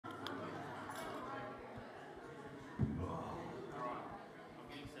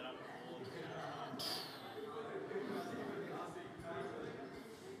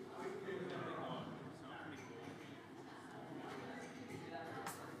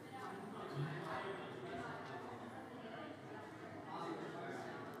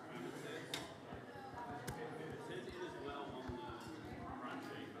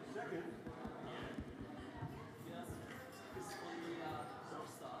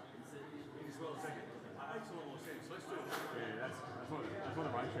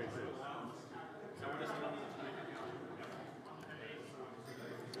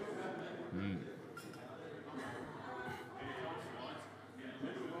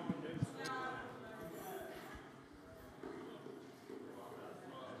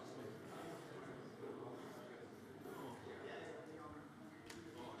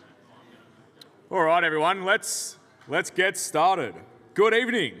All right, everyone, let's get started. Good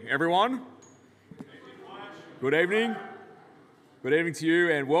evening, everyone. Good evening. Good evening to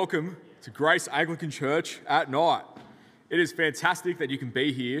you, and welcome to Grace Anglican Church at night. It is fantastic that you can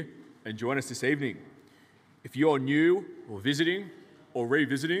be here and join us this evening. If you're new or visiting or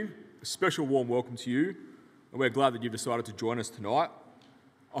revisiting, a special warm welcome to you, and we're glad that you've decided to join us tonight.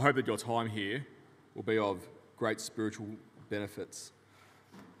 I hope that your time here will be of great spiritual benefits.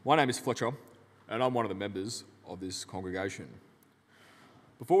 My name is Fletcher, and I'm one of the members of this congregation.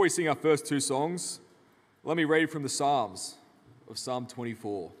 Before we sing our first two songs, let me read from the Psalms of Psalm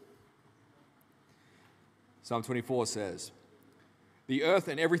 24. Psalm 24 says, "The earth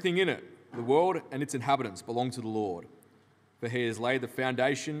and everything in it, the world and its inhabitants belong to the Lord. For he has laid the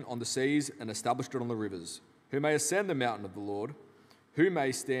foundation on the seas and established it on the rivers. Who may ascend the mountain of the Lord? Who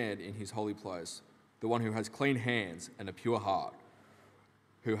may stand in his holy place? The one who has clean hands and a pure heart,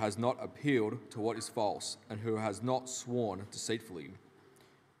 who has not appealed to what is false, and who has not sworn deceitfully.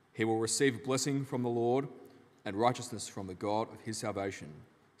 He will receive blessing from the Lord and righteousness from the God of his salvation.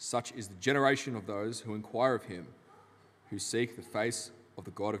 Such is the generation of those who inquire of him, who seek the face of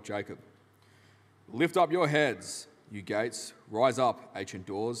the God of Jacob. Lift up your heads, you gates, rise up, ancient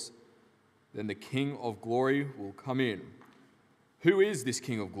doors. Then the King of glory will come in. Who is this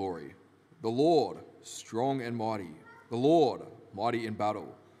King of glory? The Lord, strong and mighty, the Lord, mighty in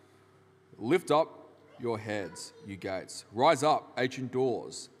battle. Lift up your heads, you gates. Rise up, ancient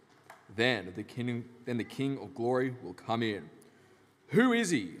doors. Then the King of glory will come in. Who is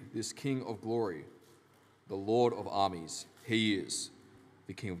he, this King of glory? The Lord of armies. He is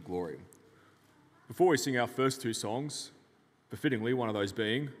the King of glory." Before we sing our first two songs, befittingly one of those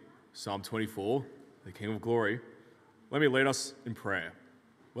being Psalm 24, the King of glory, let me lead us in prayer.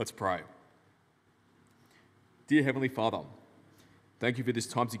 Let's pray. Dear Heavenly Father, thank you for this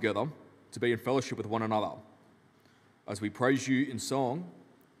time together to be in fellowship with one another. As we praise you in song,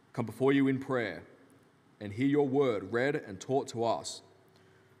 come before you in prayer, and hear your word read and taught to us.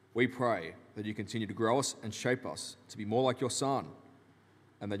 We pray that you continue to grow us and shape us to be more like your Son,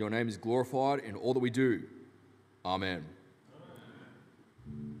 and that your name is glorified in all that we do. Amen.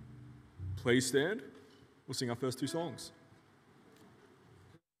 Please stand. We'll sing our first two songs.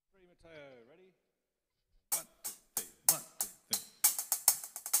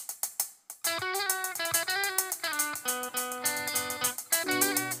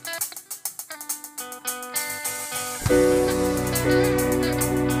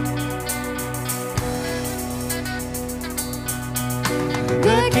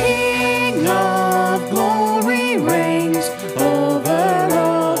 The King of glory reigns over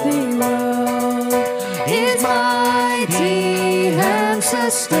all the world. His mighty hand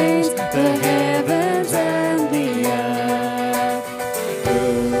sustains the heavens and the earth.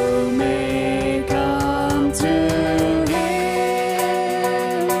 Who may come to him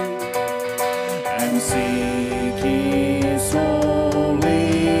and seek his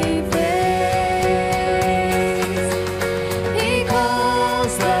holy face? He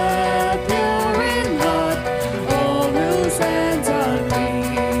calls the pure in heart, all whose hands are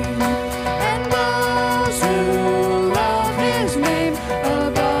clean, and those who love his name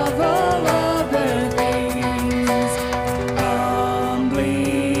above all other things.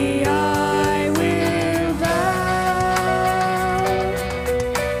 Humbly I will bow,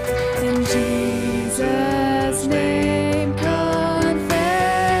 and Jesus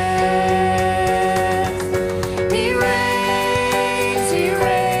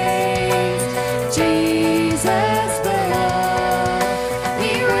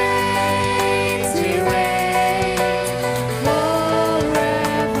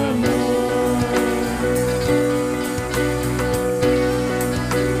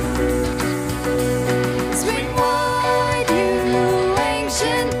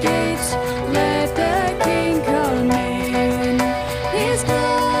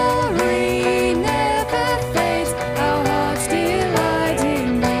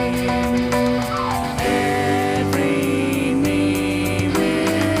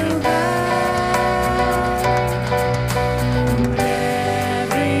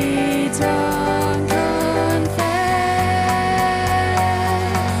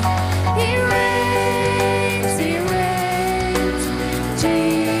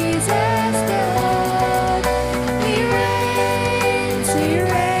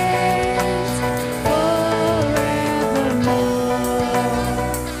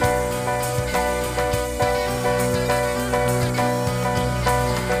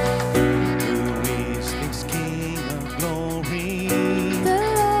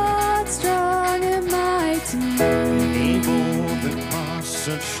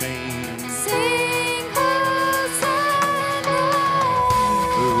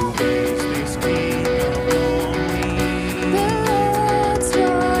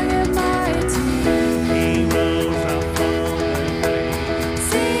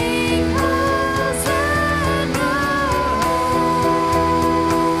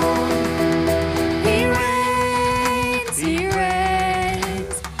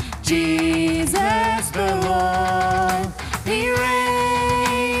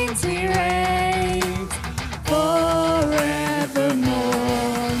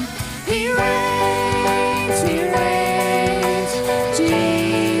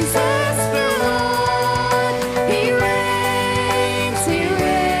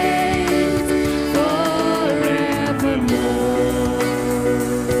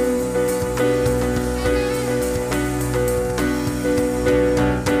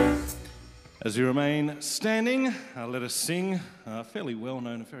As we remain standing, let us sing a fairly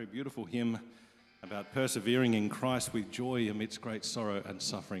well-known, a very beautiful hymn about persevering in Christ with joy amidst great sorrow and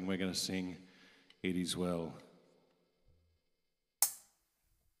suffering. We're going to sing, "It Is Well."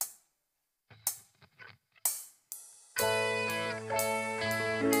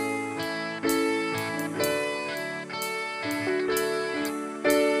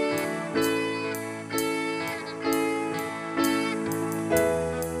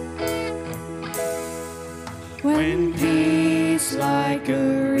 When peace like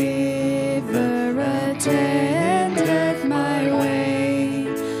a river attendeth my way,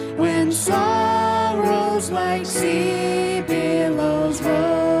 when sorrows like sea billows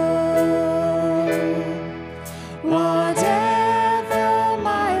roll, whatever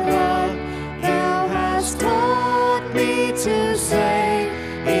my Lord thou hast taught me to say,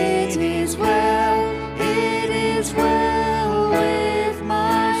 it is well with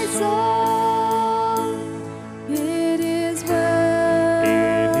my soul. It is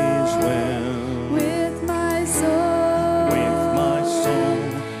well with my soul.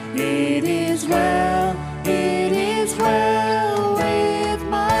 It is well with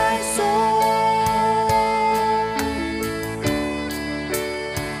my soul.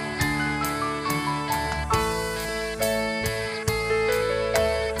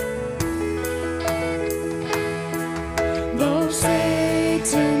 Though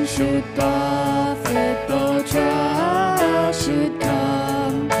Satan should buffet, though trial should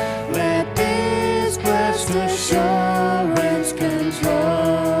come, let this blessed assurance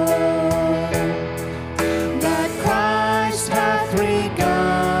control, that Christ hath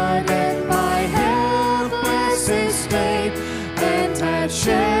regarded my helpless estate, and hath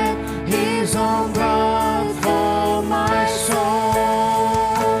shed his own blood for my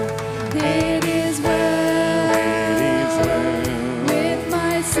soul. It is well with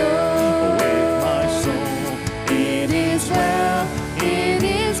my soul. It is well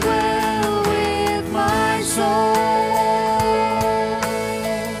with my soul.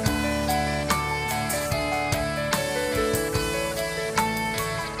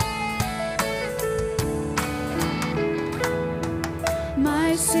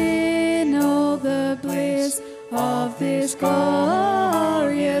 My sin, oh the bliss of this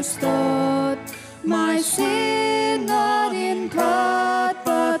glorious thought, my sin not in part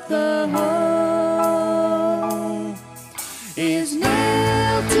but the whole, is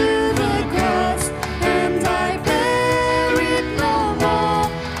nailed to the cross, and I bear it no more.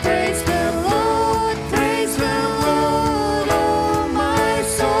 Praise the Lord, oh my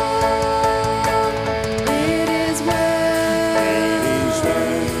soul. It is well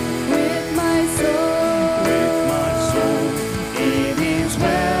with my soul. It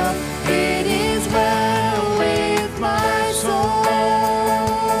is well with my soul.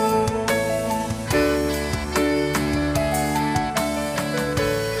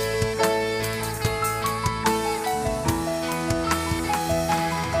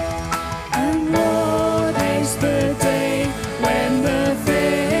 And Lord, haste the day when the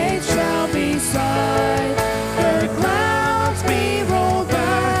faith shall be sight, the clouds be rolled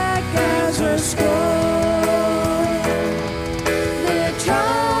back as a scroll, the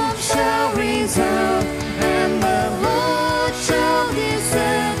trump shall resound, and the Lord shall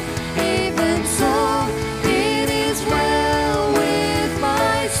descend. Even so, it is well with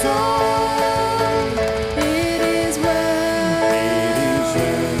my soul. It is well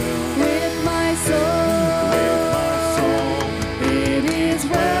with my soul. It is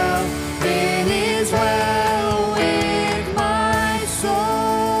well with my soul.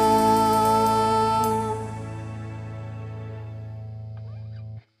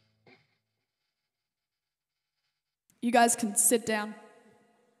 You guys can sit down.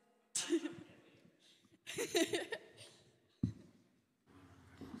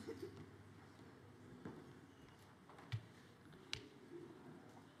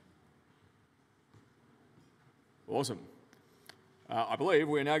 Awesome. I believe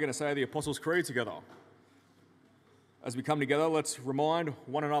we're now going to say the Apostles' Creed together. As we come together, let's remind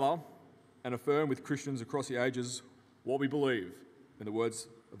one another and affirm with Christians across the ages what we believe in the words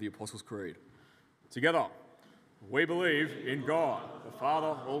of the Apostles' Creed. Together, we believe in God, the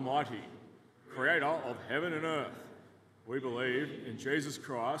Father Almighty, creator of heaven and earth. We believe in Jesus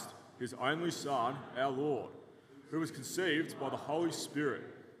Christ, his only Son, our Lord, who was conceived by the Holy Spirit,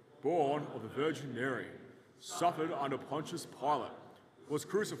 born of the Virgin Mary, suffered under Pontius Pilate, was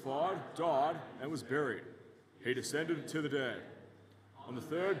crucified, died, and was buried. He descended to the dead. On the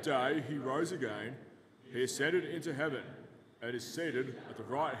third day he rose again. He ascended into heaven and is seated at the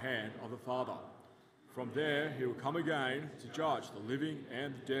right hand of the Father. From there he will come again to judge the living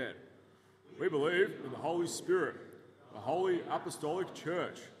and the dead. We believe in the Holy Spirit, the Holy Apostolic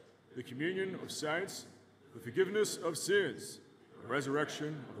Church, the communion of saints, the forgiveness of sins, the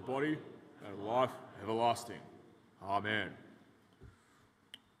resurrection of the body, and life everlasting. Amen.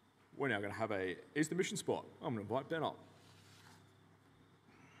 We're now going to have a Easter mission spot. I'm going to invite Ben up.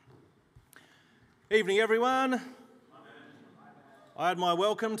 Evening, everyone. I add my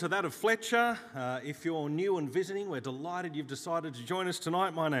welcome to that of Fletcher. If you're new and visiting, we're delighted you've decided to join us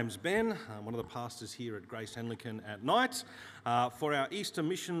tonight. My name's Ben. I'm one of the pastors here at Grace Anglican at night. For our Easter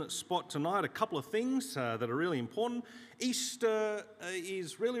mission spot tonight, a couple of things that are really important. Easter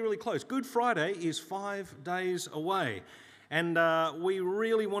is really, really close. Good Friday is 5 days away. And we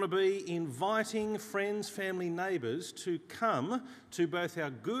really want to be inviting friends, family, neighbours to come to both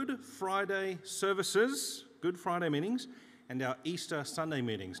our Good Friday services, Good Friday meetings, and our Easter Sunday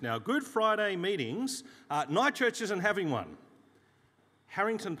meetings. Now, Good Friday meetings, Night Church isn't having one.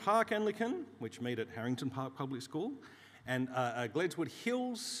 Harrington Park Anglican, which meet at Harrington Park Public School, and Gledswood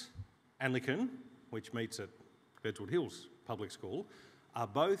Hills Anglican, which meets at Gledswood Hills Public School, are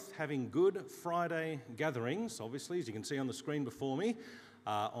both having Good Friday gatherings, obviously, as you can see on the screen before me,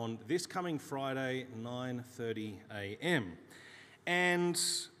 on this coming Friday, 9:30 a.m. And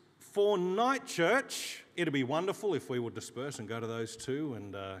for Night Church, it'd be wonderful if we would disperse and go to those two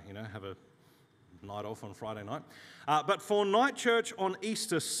and, have a night off on Friday night. But for Night Church on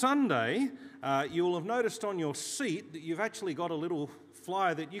Easter Sunday, you'll have noticed on your seat that you've actually got a little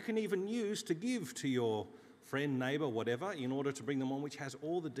flyer that you can even use to give to your friend, neighbour, whatever, in order to bring them on, which has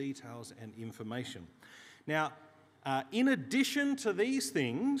all the details and information. Now, in addition to these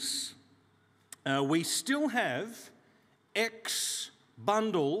things, we still have X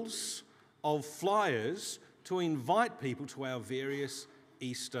bundles of flyers to invite people to our various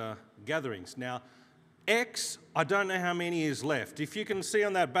Easter gatherings. Now, X, I don't know how many is left. If you can see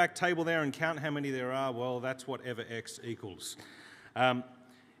on that back table there and count how many there are, well, that's whatever X equals.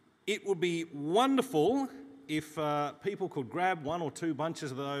 It would be wonderful if people could grab one or two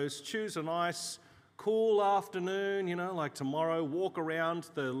bunches of those, choose a nice, cool afternoon, like tomorrow, walk around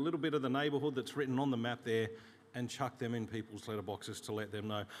the little bit of the neighbourhood that's written on the map there and chuck them in people's letterboxes to let them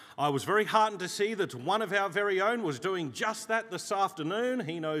know. I was very heartened to see that one of our very own was doing just that this afternoon.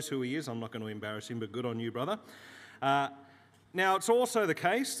 He knows who he is. I'm not going to embarrass him, but good on you, brother. Now, it's also the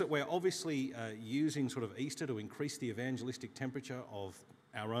case that we're obviously using sort of Easter to increase the evangelistic temperature of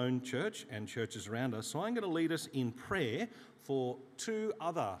our own church and churches around us. So I'm going to lead us in prayer for two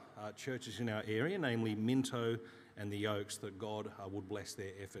other churches in our area, namely Minto and the Oaks, that God would bless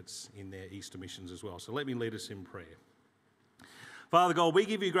their efforts in their Easter missions as well. So let me lead us in prayer. Father God, we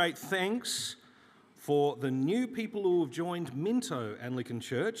give you great thanks for the new people who have joined Minto Anglican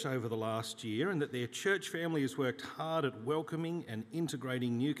Church over the last year, and that their church family has worked hard at welcoming and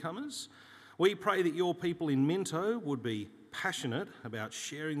integrating newcomers. We pray that your people in Minto would be passionate about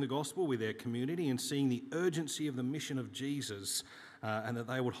sharing the gospel with their community and seeing the urgency of the mission of Jesus, and that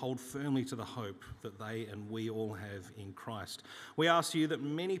they would hold firmly to the hope that they and we all have in Christ. We ask you that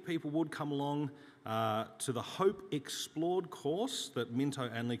many people would come along to the Hope Explored course that Minto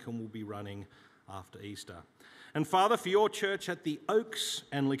Anglican will be running after Easter. And Father, for your church at the Oaks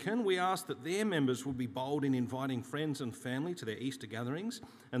Anglican, we ask that their members would be bold in inviting friends and family to their Easter gatherings,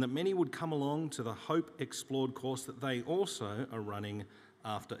 and that many would come along to the Hope Explored course that they also are running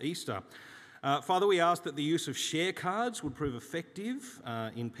after Easter. Father, we ask that the use of share cards would prove effective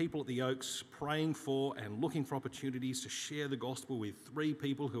in people at the Oaks praying for and looking for opportunities to share the gospel with 3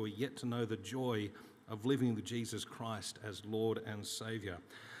 people who are yet to know the joy of living with Jesus Christ as Lord and Saviour.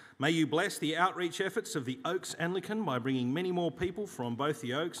 May you bless the outreach efforts of the Oaks Anglican by bringing many more people from both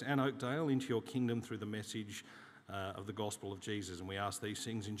the Oaks and Oakdale into your kingdom through the message of the gospel of Jesus. And we ask these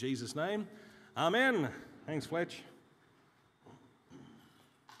things in Jesus' name. Amen. Thanks, Fletch.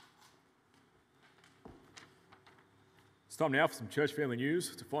 It's time now for some church family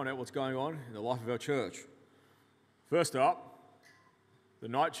news to find out what's going on in the life of our church. First up, the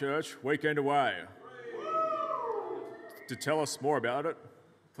Night Church Weekend Away. To tell us more about it,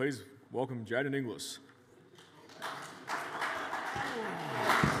 please welcome Jaden Inglis.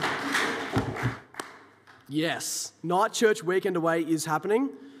 Yes, Night Church Weekend Away is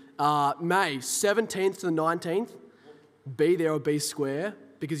happening. May 17th to the 19th. Be there or be square,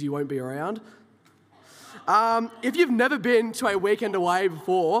 because you won't be around. If you've never been to a weekend away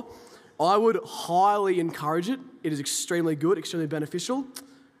before, I would highly encourage it. It is extremely good, extremely beneficial.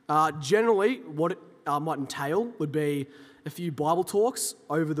 Generally, what it might entail would be a few Bible talks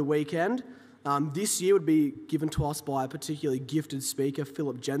over the weekend. This year would be given to us by a particularly gifted speaker,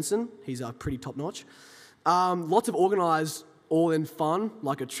 Philip Jensen. He's pretty top-notch. Lots of organised all in fun,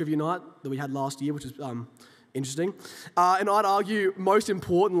 like a trivia night that we had last year, which was interesting. And I'd argue, most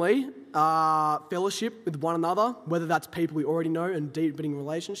importantly, fellowship with one another, whether that's people we already know and deepening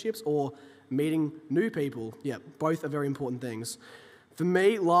relationships or meeting new people. Yeah, both are very important things. For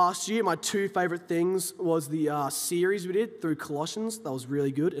me, last year, my two favourite things was the series we did through Colossians. That was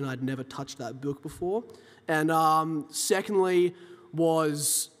really good, and I'd never touched that book before. And secondly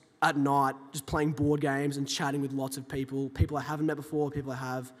was at night, just playing board games and chatting with lots of people I haven't met before, people I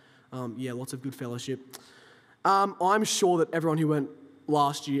have. Lots of good fellowship. I'm sure that everyone who went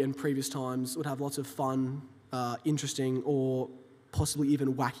last year and previous times would have lots of fun, interesting, or possibly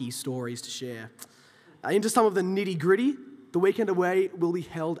even wacky stories to share. Into some of the nitty-gritty, the weekend away will be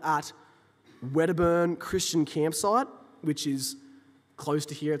held at Wedderburn Christian Campsite, which is close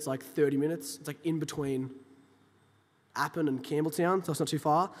to here. It's like 30 minutes. It's like in between Appin and Campbelltown, so it's not too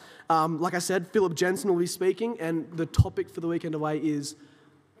far. Like I said, Philip Jensen will be speaking, and the topic for the weekend away is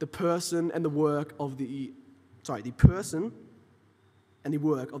the person and the work of the person and the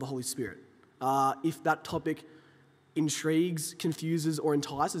work of the Holy Spirit. If that topic intrigues, confuses, or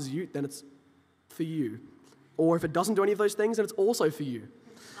entices you, then it's for you. Or if it doesn't do any of those things, then it's also for you.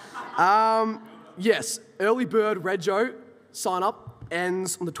 Yes, early bird Rego sign up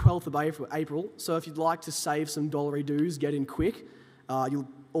ends on the 12th of April. So if you'd like to save some dollary dues, get in quick. You'll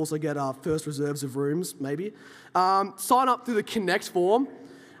also get first reserves of rooms, maybe. Sign up through the Connect form.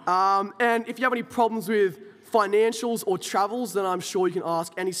 And if you have any problems with financials or travels, then I'm sure you can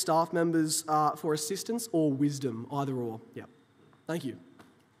ask any staff members for assistance or wisdom, either or. Yeah. Thank you.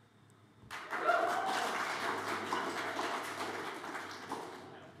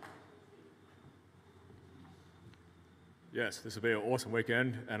 Yes, this will be an awesome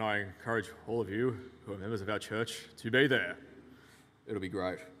weekend, and I encourage all of you who are members of our church to be there. It'll be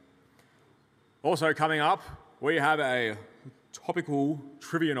great. Also coming up, we have a topical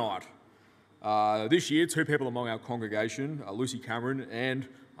trivia night. This year, two people among our congregation, Lucy Cameron and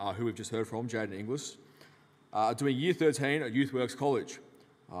who we've just heard from, Jaden Inglis, are doing Year 13 at YouthWorks College.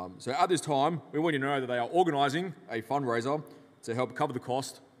 So at this time, we want you to know that they are organising a fundraiser to help cover the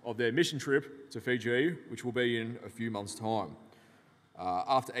cost of their mission trip to Fiji, which will be in a few months' time.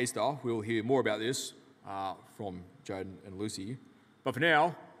 After Easter, we'll hear more about this from Jaden and Lucy. But for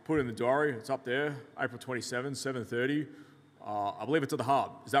now, put it in the diary. It's up there, April 27, 7:30. I believe it's at the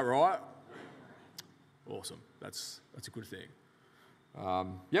Hub. Is that right? Awesome. That's a good thing.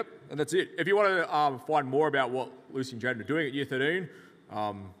 Yep, and that's it. If you want to find more about what Lucy and Jaden are doing at Year 13,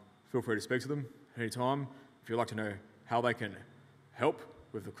 feel free to speak to them anytime. If you'd like to know how they can help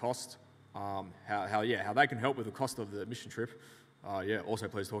with the cost, how they can help with the cost of the mission trip, also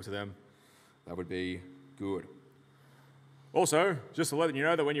please talk to them. That would be good. Also, just to let you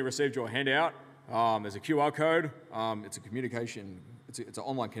know that when you received your handout, there's a QR code. It's a communication. It's an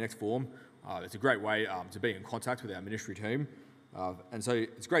online Connect form. It's a great way to be in contact with our ministry team, and so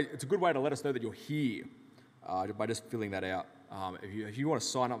it's great. It's a good way to let us know that you're here by just filling that out. If you want to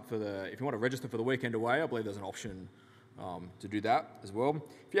sign up if you want to register for the weekend away, I believe there's an option to do that as well.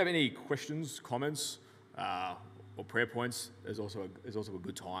 If you have any questions, comments, or prayer points, there's also a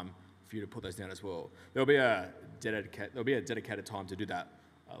good time for you to put those down as well. There'll be a dedicated time to do that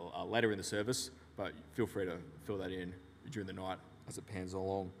later in the service, but feel free to fill that in during the night as it pans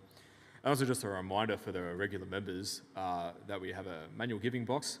along. And also just a reminder for the regular members that we have a manual giving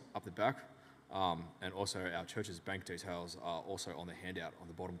box up the back, and also our church's bank details are also on the handout on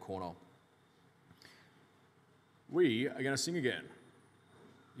the bottom corner. We are going to sing again.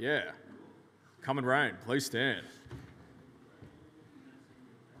 Yeah. Come and Rain, please stand.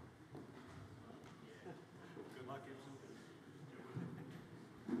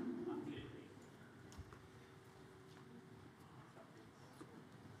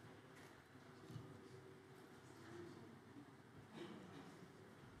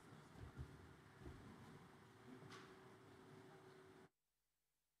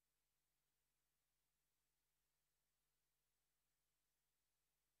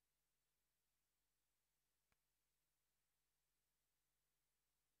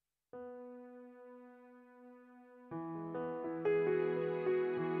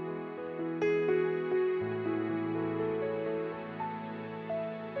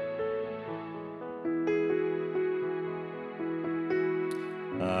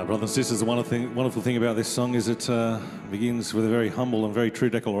 Brothers and sisters, the wonderful thing about this song is it begins with a very humble and very true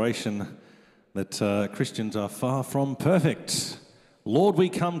declaration that Christians are far from perfect. Lord, we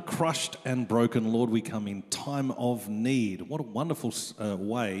come crushed and broken. Lord, we come in time of need. What a wonderful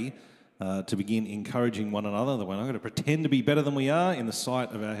way to begin encouraging one another, that we're not going to pretend to be better than we are in the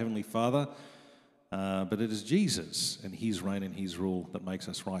sight of our Heavenly Father. But it is Jesus and his reign and his rule that makes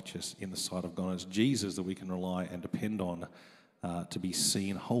us righteous in the sight of God. It's Jesus that we can rely and depend on to be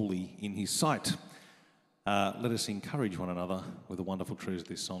seen holy in his sight. Let us encourage one another with the wonderful truths of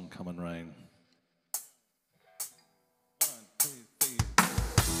this song, Come and Reign.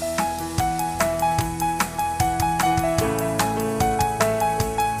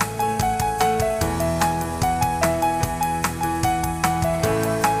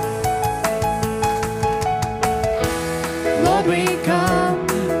 Lord, we come,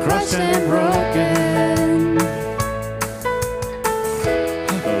 crushed and broken.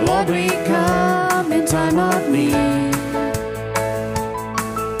 Lord, we come in time of need.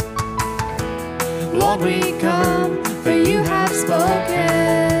 Lord, we come, for you have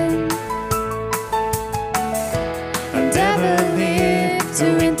spoken. And ever live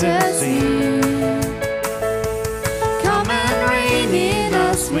to intercede. Come and reign in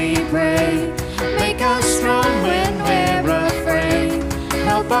us, we pray. Make us strong when we're afraid.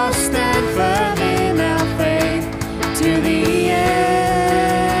 Help us stand firm in our faith to the end.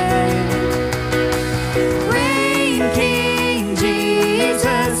 Reign, King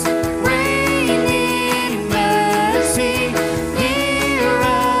Jesus, reign in mercy. Hear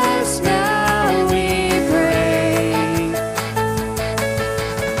us now, we pray.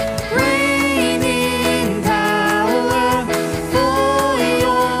 Reign in power for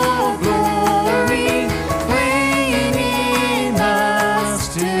your glory. Reign in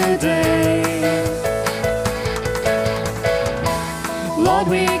us today. Lord,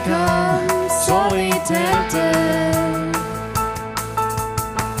 we come sorely tempted.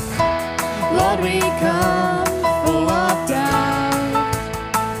 Lord, we come full of doubt.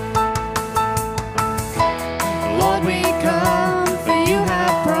 Lord, we come, for you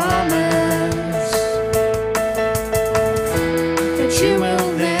have promised that you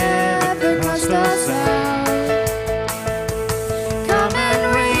will never cast us out. Come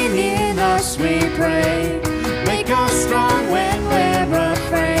and reign in us, we pray. Make us strong when we're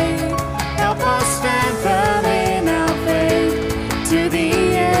afraid. Help us stand firm in our faith to the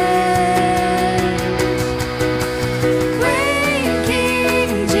end. Reign,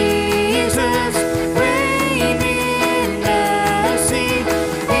 King Jesus, reign in mercy.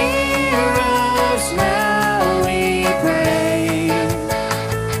 Hear us now, we pray.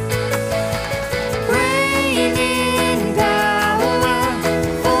 Reign in power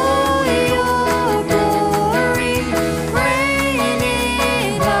for your glory. Reign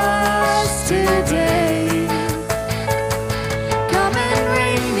in us today. Come and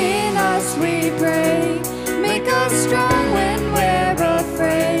reign in us, we pray. Make us strong when we're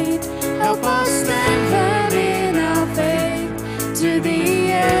afraid. Help us stand firm in our faith to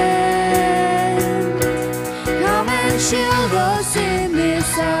the end. Come and shield us in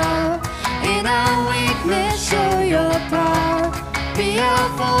this hour. In our weakness, show your power. Be our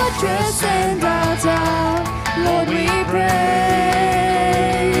fortress and our tower. Lord, we pray.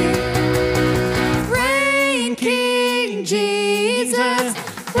 Reign, King Jesus,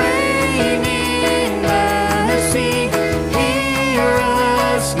 reign in mercy. Hear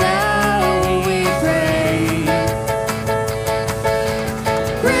us now, we pray.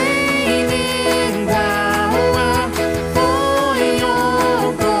 Reign in power for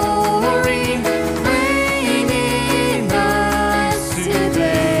your glory. Reign in us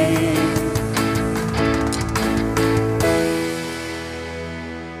today.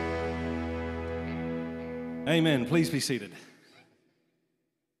 Amen. Please be seated.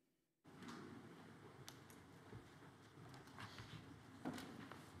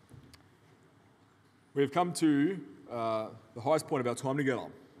 We've come to the highest point of our time together,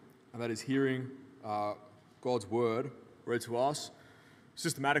 and that is hearing God's word read to us.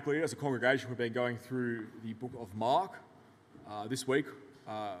 Systematically, as a congregation, we've been going through the book of Mark. This week,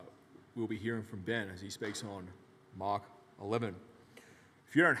 we'll be hearing from Ben as he speaks on Mark 11.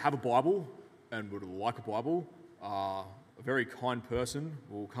 If you don't have a Bible and would like a Bible, a very kind person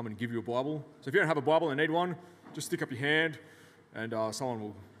will come and give you a Bible. So if you don't have a Bible and need one, just stick up your hand and someone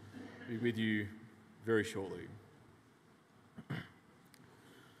will be with you very shortly.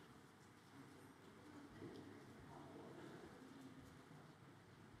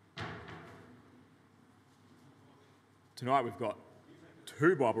 Tonight we've got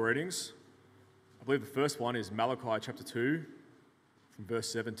two Bible readings. I believe the first one is Malachi chapter 2 from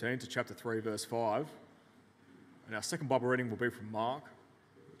verse 17 to chapter 3 verse 5. And our second Bible reading will be from Mark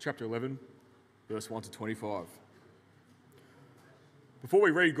chapter 11 verse 1 to 25. Before we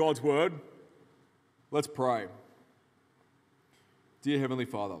read God's word, let's pray. Dear Heavenly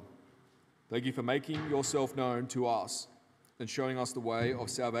Father, thank you for making yourself known to us and showing us the way of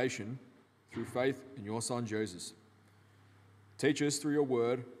salvation through faith in your Son Jesus. Teach us through your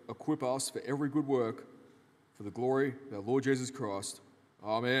word, equip us for every good work, for the glory of our Lord Jesus Christ.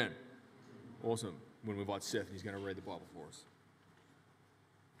 Amen. Awesome. When we invite Seth, he's going to read the Bible for us.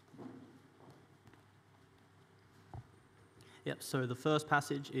 Yep, so the first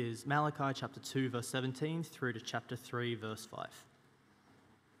passage is Malachi chapter 2, verse 17 through to chapter 3, verse 5.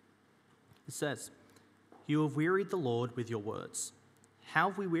 It says, "You have wearied the Lord with your words. How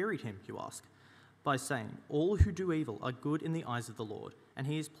have we wearied him, you ask? By saying, all who do evil are good in the eyes of the Lord, and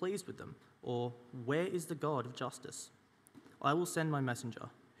he is pleased with them. Or, where is the God of justice? I will send my messenger,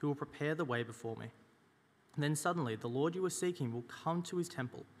 who will prepare the way before me. And then suddenly the Lord you are seeking will come to his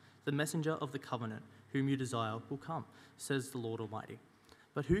temple. The messenger of the covenant, whom you desire, will come, says the Lord Almighty.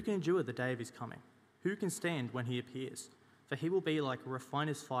 But who can endure the day of his coming? Who can stand when he appears? For he will be like a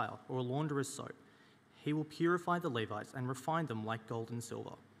refiner's fire or a launderer's soap. He will purify the Levites and refine them like gold and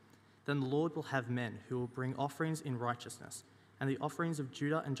silver. Then the Lord will have men who will bring offerings in righteousness, and the offerings of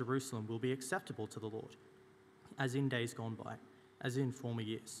Judah and Jerusalem will be acceptable to the Lord, as in days gone by, as in former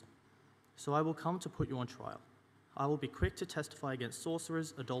years. So I will come to put you on trial. I will be quick to testify against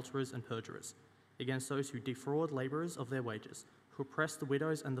sorcerers, adulterers, and perjurers, against those who defraud labourers of their wages, who oppress the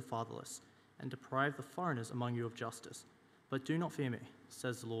widows and the fatherless, and deprive the foreigners among you of justice. But do not fear me,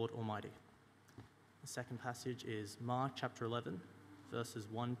 says the Lord Almighty." The second passage is Mark chapter 11, verses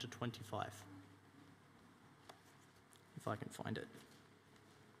 1 to 25. If I can find it.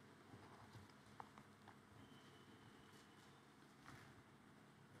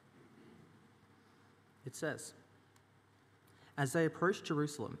 It says, "As they approached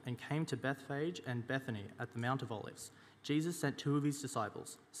Jerusalem and came to Bethphage and Bethany at the Mount of Olives, Jesus sent two of his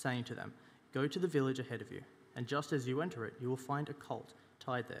disciples, saying to them, 'Go to the village ahead of you, and just as you enter it, you will find a colt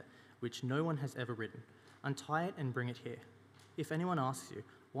tied there, which no one has ever ridden. Untie it and bring it here. If anyone asks you,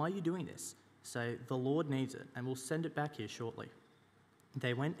 'Why are you doing this?' say, 'The Lord needs it, and will send it back here shortly.'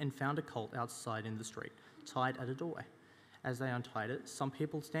 They went and found a colt outside in the street, tied at a doorway. As they untied it, some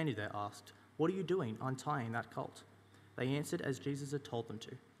people standing there asked, 'What are you doing untying that colt?' They answered as Jesus had told them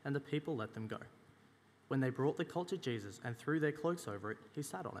to, and the people let them go. When they brought the colt to Jesus and threw their cloaks over it, he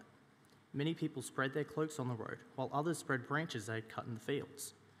sat on it. Many people spread their cloaks on the road, while others spread branches they had cut in the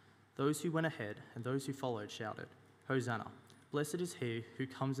fields. Those who went ahead and those who followed shouted, 'Hosanna! Blessed is he who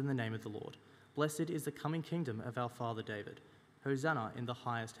comes in the name of the Lord. Blessed is the coming kingdom of our father David. Hosanna in the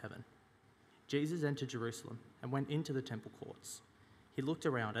highest heaven.' Jesus entered Jerusalem and went into the temple courts. He looked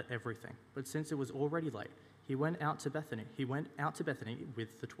around at everything, but since it was already late, he went out to Bethany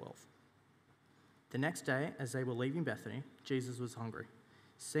with the 12. The next day, as they were leaving Bethany, Jesus was hungry.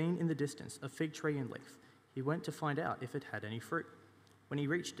 Seeing in the distance a fig tree in leaf, he went to find out if it had any fruit. When he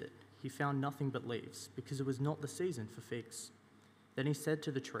reached it, he found nothing but leaves, because it was not the season for figs. Then he said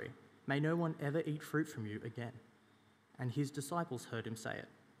to the tree, 'May no one ever eat fruit from you again.' And his disciples heard him say it.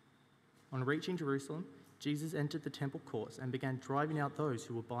 On reaching Jerusalem, Jesus entered the temple courts and began driving out those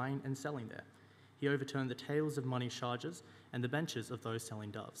who were buying and selling there. He overturned the tables of money chargers and the benches of those selling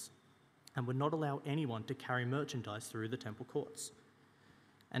doves, and would not allow anyone to carry merchandise through the temple courts.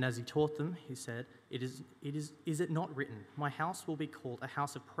 And as he taught them, he said, Is it not written, 'My house will be called a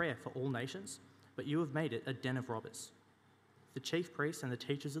house of prayer for all nations'? But you have made it a den of robbers." The chief priests and the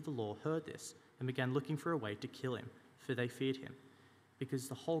teachers of the law heard this and began looking for a way to kill him, for they feared him, because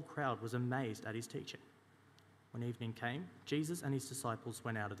the whole crowd was amazed at his teaching. When evening came, Jesus and his disciples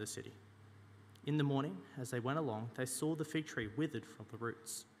went out of the city. In the morning, as they went along, they saw the fig tree withered from the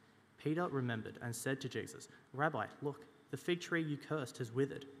roots. Peter remembered and said to Jesus, "Rabbi, look, the fig tree you cursed has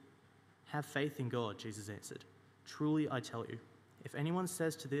withered." "Have faith in God," Jesus answered. "Truly I tell you, if anyone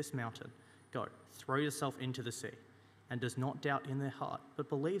says to this mountain, 'Go, throw yourself into the sea,' and does not doubt in their heart, but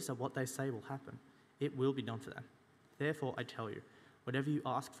believes that what they say will happen, it will be done for them. Therefore I tell you, whatever you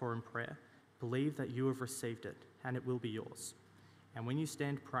ask for in prayer, believe that you have received it, and it will be yours. And when you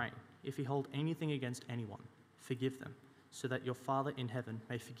stand praying, if you hold anything against anyone, forgive them, so that your Father in heaven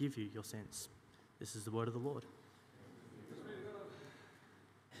may forgive you your sins." This is the word of the Lord.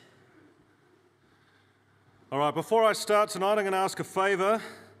 All right, before I start tonight, I'm going to ask a favour.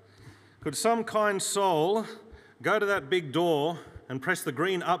 Could some kind soul go to that big door and press the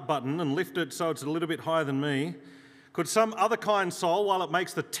green up button and lift it so it's a little bit higher than me? Could some other kind soul, while it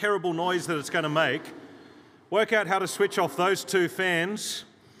makes the terrible noise that it's going to make, work out how to switch off those two fans?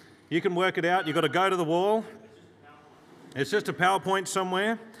 You can work it out. You've got to go to the wall. It's just a PowerPoint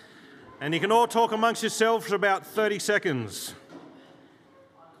somewhere. And you can all talk amongst yourselves for about 30 seconds.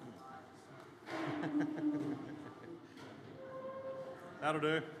 That'll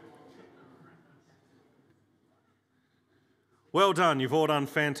do. Well done. You've all done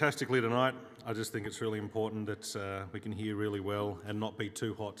fantastically tonight. I just think it's really important that we can hear really well and not be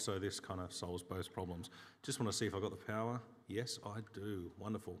too hot, so this kind of solves both problems. Just want to see if I've got the power. Yes, I do.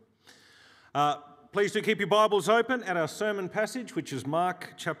 Wonderful. Please do keep your Bibles open at our sermon passage, which is Mark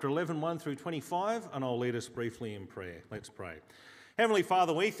chapter 11, 1 through 25, and I'll lead us briefly in prayer. Let's pray. Heavenly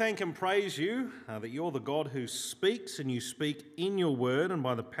Father, we thank and praise you that you're the God who speaks, and you speak in your word and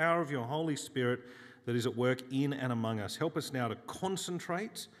by the power of your Holy Spirit that is at work in and among us. Help us now to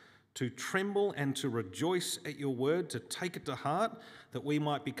concentrate, to tremble and to rejoice at your word, to take it to heart, that we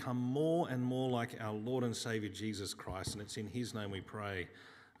might become more and more like our Lord and Saviour Jesus Christ. And it's in his name we pray.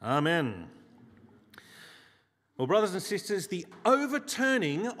 Amen. Well, brothers and sisters, the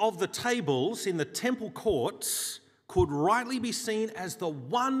overturning of the tables in the temple courts could rightly be seen as the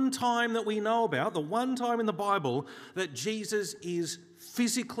one time that we know about, the one time in the Bible that Jesus is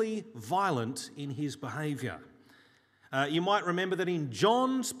physically violent in his behaviour. You might remember that in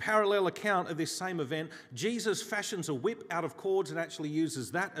John's parallel account of this same event, Jesus fashions a whip out of cords and actually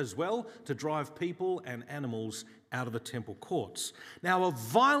uses that as well to drive people and animals out of the temple courts. Now, a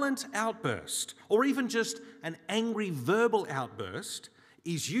violent outburst, or even just an angry verbal outburst,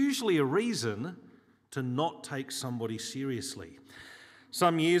 is usually a reason to not take somebody seriously.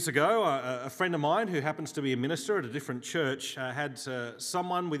 Some years ago, a friend of mine who happens to be a minister at a different church had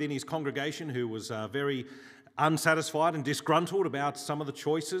someone within his congregation who was very unsatisfied and disgruntled about some of the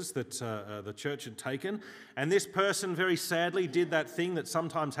choices that the church had taken. And this person very sadly did that thing that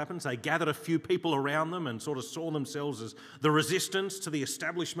sometimes happens. They gathered a few people around them and sort of saw themselves as the resistance to the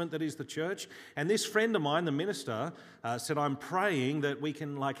establishment that is the church. And this friend of mine, the minister, said, I'm praying that we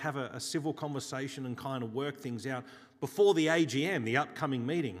can have a civil conversation and kind of work things out before the AGM, the upcoming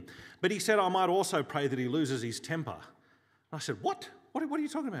meeting. But he said, I might also pray that he loses his temper. And I said, what? What are you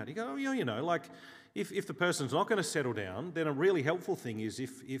talking about? He goes, oh, yeah, if the person's not going to settle down, then a really helpful thing is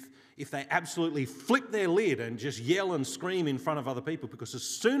if they absolutely flip their lid and just yell and scream in front of other people, because as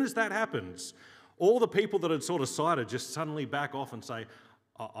soon as that happens, all the people that had sort of sided just suddenly back off and say,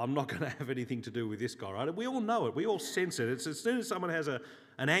 I'm not going to have anything to do with this guy, right? We all know it. We all sense it. It's as soon as someone has an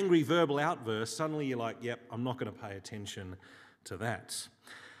angry verbal outburst, suddenly you're like, yep, I'm not going to pay attention to that.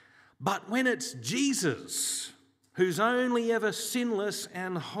 But when it's Jesus, who's only ever sinless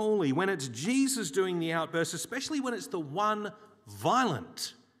and holy, when it's Jesus doing the outburst, especially when it's the one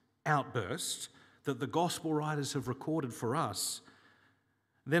violent outburst that the gospel writers have recorded for us,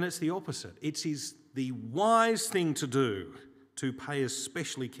 then it's the opposite. It's the wise thing to do to pay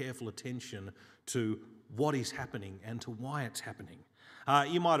especially careful attention to what is happening and to why it's happening.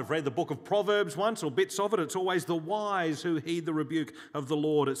 You might have read the book of Proverbs once, or bits of it. It's always the wise who heed the rebuke of the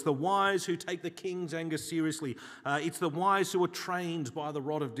Lord. It's the wise who take the king's anger seriously. It's the wise who are trained by the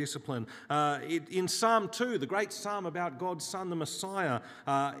rod of discipline. In Psalm 2, the great psalm about God's Son, the Messiah,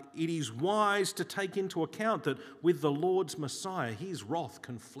 it is wise to take into account that with the Lord's Messiah, his wrath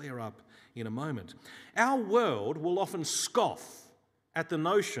can flare up in a moment. Our world will often scoff at the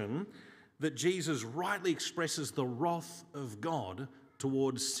notion that Jesus rightly expresses the wrath of God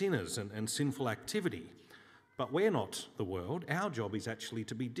towards sinners and sinful activity. But we're not the world. Our job is actually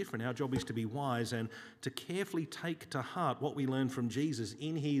to be different. Our job is to be wise and to carefully take to heart what we learn from Jesus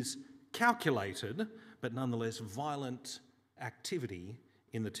in his calculated but nonetheless violent activity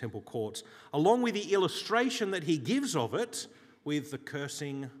in the temple courts, along with the illustration that he gives of it with the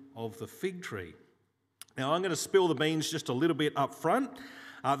cursing of the fig tree. Now, I'm going to spill the beans just a little bit up front.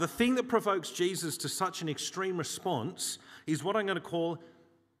 The thing that provokes Jesus to such an extreme response is what I'm going to call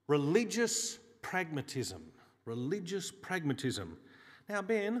religious pragmatism. Religious pragmatism. Now,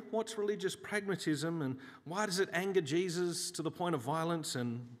 Ben, what's religious pragmatism, and why does it anger Jesus to the point of violence,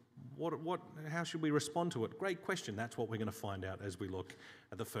 and how should we respond to it? Great question. That's what we're going to find out as we look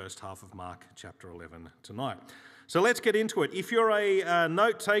at the first half of Mark chapter 11 tonight. So let's get into it. If you're a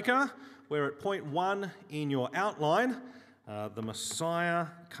note taker, we're at point 1 in your outline. The Messiah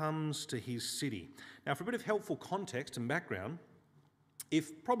comes to his city. Now, for a bit of helpful context and background,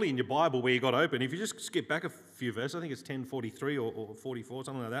 if probably in your Bible where you got open, if you just skip back a few verses, I think it's 10:43 or 44,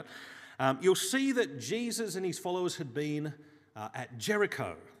 something like that, you'll see that Jesus and his followers had been at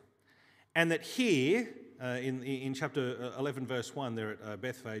Jericho, and that here, in chapter 11, verse 1, they're at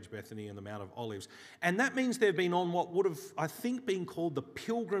Bethphage, Bethany, and the Mount of Olives. And that means they've been on what would have, I think, been called the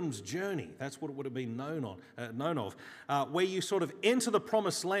pilgrim's journey. That's what it would have been known of, where you sort of enter the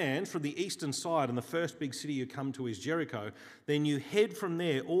promised land from the eastern side, and the first big city you come to is Jericho. Then you head from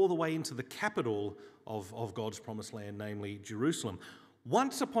there all the way into the capital of God's promised land, namely Jerusalem.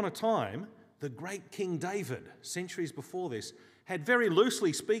 Once upon a time, the great King David, centuries before this, had very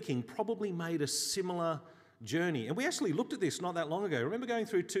loosely speaking probably made a similar journey. And we actually looked at this not that long ago. Remember going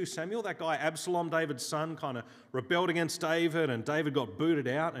through 2 Samuel? That guy Absalom, David's son, kind of rebelled against David, and David got booted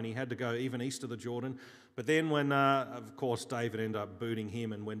out, and he had to go even east of the Jordan. But then when, of course, David ended up booting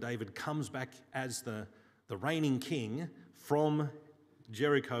him, and when David comes back as the reigning king from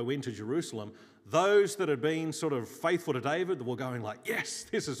Jericho into Jerusalem, those that had been sort of faithful to David were going like, yes,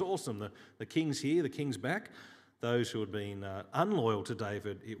 this is awesome. The king's here, the king's back. Those who had been unloyal to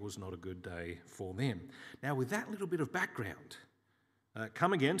David, it was not a good day for them. Now, with that little bit of background,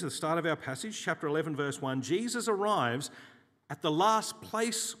 come again to the start of our passage, chapter 11, verse 1. Jesus arrives at the last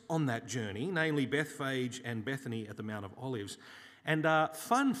place on that journey, namely Bethphage and Bethany at the Mount of Olives. And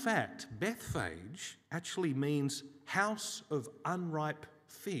fun fact, Bethphage actually means house of unripe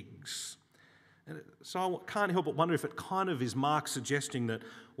figs. So I can't help but wonder if it kind of is Mark suggesting that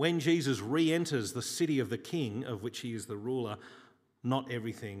when Jesus re-enters the city of the king, of which he is the ruler, not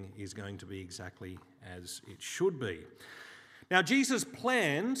everything is going to be exactly as it should be. Now, Jesus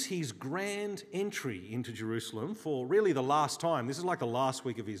plans his grand entry into Jerusalem for really the last time. This is like the last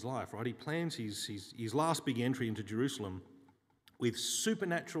week of his life, right? He plans his last big entry into Jerusalem with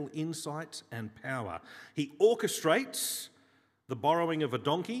supernatural insight and power. He orchestrates the borrowing of a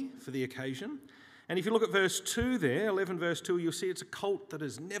donkey for the occasion. And if you look at verse 2 there, 11 verse 2, you'll see it's a colt that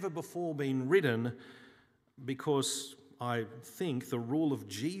has never before been ridden, because I think the rule of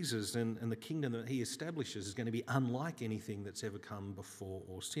Jesus and the kingdom that he establishes is going to be unlike anything that's ever come before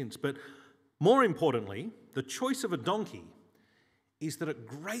or since. But more importantly, the choice of a donkey is that it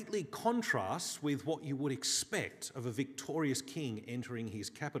greatly contrasts with what you would expect of a victorious king entering his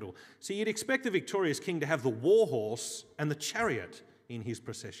capital. So you'd expect the victorious king to have the war horse and the chariot in his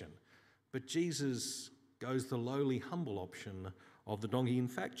procession. But Jesus goes the lowly, humble option of the donkey. In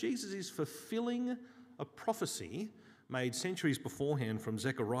fact, Jesus is fulfilling a prophecy made centuries beforehand from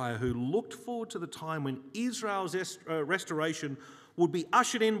Zechariah, who looked forward to the time when Israel's restoration would be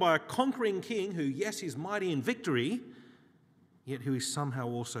ushered in by a conquering king who, yes, is mighty in victory, yet who is somehow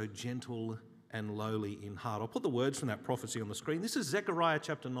also gentle and lowly in heart. I'll put the words from that prophecy on the screen. This is Zechariah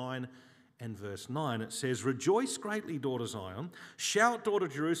chapter 9 and verse 9. It says, "Rejoice greatly, daughter Zion. Shout, daughter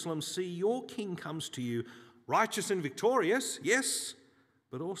Jerusalem. See, your king comes to you, righteous and victorious, yes,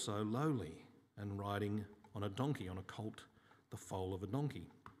 but also lowly, and riding on a donkey, on a colt, the foal of a donkey."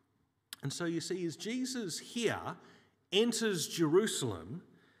 And so you see, as Jesus here enters Jerusalem,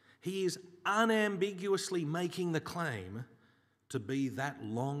 he is unambiguously making the claim to be that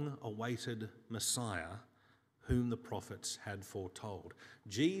long-awaited Messiah whom the prophets had foretold.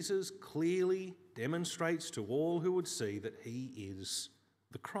 Jesus clearly demonstrates to all who would see that he is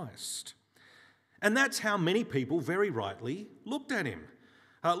the Christ. And that's how many people very rightly looked at him.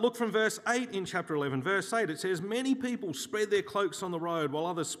 Look from verse 8 in chapter 11. Verse 8, it says, "Many people spread their cloaks on the road, while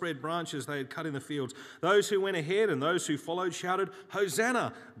others spread branches they had cut in the fields. Those who went ahead and those who followed shouted,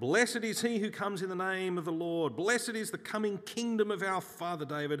 'Hosanna! Blessed is he who comes in the name of the Lord. Blessed is the coming kingdom of our father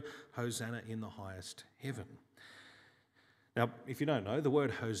David. Hosanna in the highest heaven.'" Now, if you don't know, the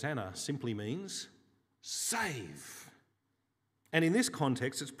word Hosanna simply means save. And in this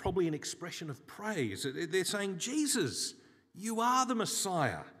context, it's probably an expression of praise. They're saying, "Jesus, you are the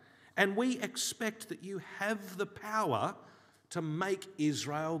Messiah, and we expect that you have the power to make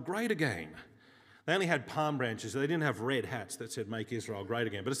Israel great again." They only had palm branches. They didn't have red hats that said, "Make Israel great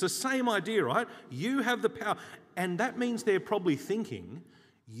again." But it's the same idea, right? You have the power. And that means they're probably thinking,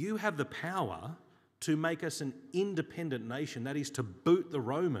 you have the power to make us an independent nation. That is, to boot the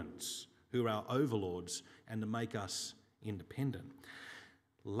Romans, who are our overlords, and to make us independent.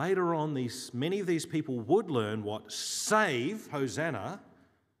 Later on, many of these people would learn what save, Hosanna,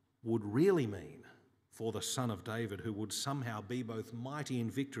 would really mean for the Son of David, who would somehow be both mighty in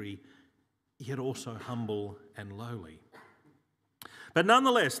victory, yet also humble and lowly. But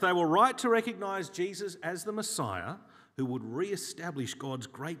nonetheless, they were right to recognise Jesus as the Messiah, who would re-establish God's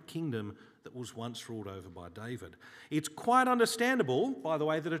great kingdom that was once ruled over by David. It's quite understandable, by the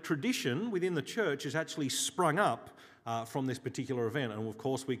way, that a tradition within the church has actually sprung up from this particular event, and of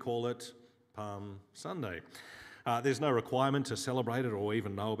course we call it Palm Sunday. There's no requirement to celebrate it or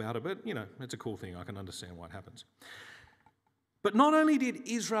even know about it, but, it's a cool thing. I can understand why it happens. But not only did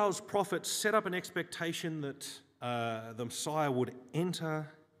Israel's prophets set up an expectation that the Messiah would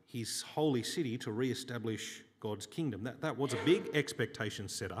enter his holy city to re-establish God's kingdom. That was a big expectation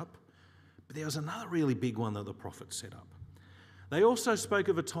set up, but there was another really big one that the prophets set up. They also spoke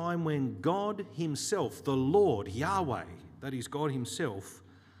of a time when God himself, the Lord, Yahweh, that is God himself,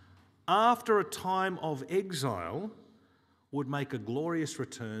 after a time of exile, would make a glorious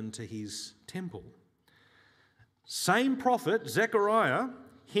return to his temple. Same prophet, Zechariah,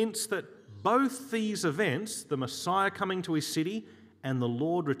 hints that both these events, the Messiah coming to his city and the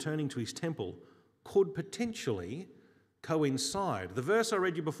Lord returning to his temple, could potentially coincide. The verse I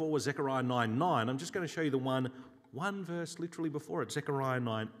read you before was Zechariah 9:9. I'm just going to show you the one verse literally before it, Zechariah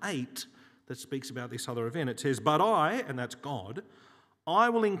 9:8, that speaks about this other event. It says, "But I," and that's God, "I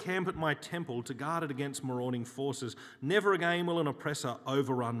will encamp at my temple to guard it against marauding forces. Never again will an oppressor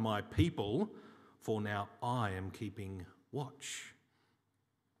overrun my people, for now I am keeping watch."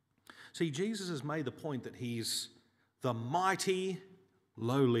 See, Jesus has made the point that he's the mighty,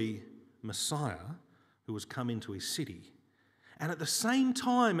 lowly Messiah who has come into his city. And at the same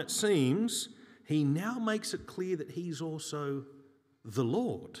time, it seems, he now makes it clear that he's also the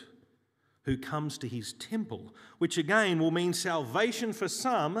Lord who comes to his temple, which again will mean salvation for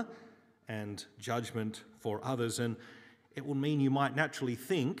some and judgment for others. And it will mean you might naturally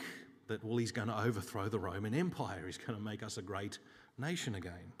think that, well, he's going to overthrow the Roman Empire. He's going to make us a great nation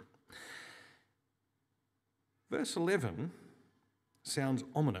again. Verse 11 sounds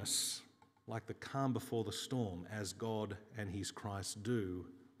ominous, like the calm before the storm, as God and his Christ do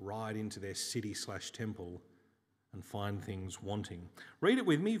ride into their city/temple and find things wanting. Read it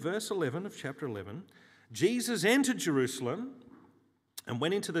with me, verse 11 of chapter 11. "Jesus entered Jerusalem and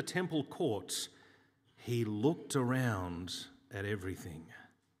went into the temple courts. He looked around at everything.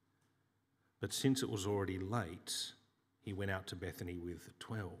 But since it was already late, he went out to Bethany with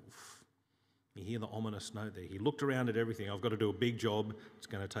 12. You hear the ominous note there. He looked around at everything. I've got to do a big job. It's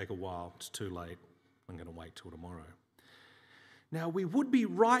going to take a while. It's too late. I'm going to wait till tomorrow. Now, we would be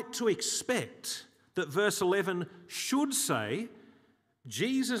right to expect that verse 11 should say,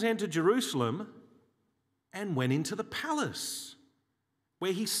 Jesus entered Jerusalem and went into the palace,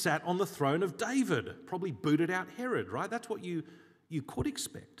 where he sat on the throne of David, probably booted out Herod, right? That's what you could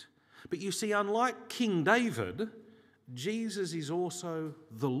expect. But you see, unlike King David, Jesus is also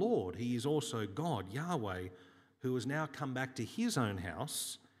the Lord. He is also God, Yahweh, who has now come back to his own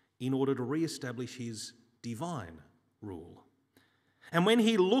house in order to re-establish his divine rule. And when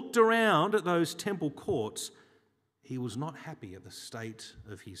he looked around at those temple courts, he was not happy at the state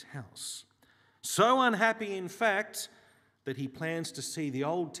of his house. So unhappy, in fact, that he plans to see the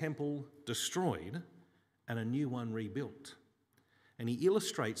old temple destroyed and a new one rebuilt. And he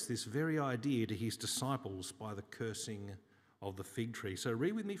illustrates this very idea to his disciples by the cursing of the fig tree. So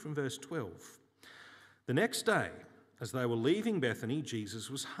read with me from verse 12. "The next day, as they were leaving Bethany, Jesus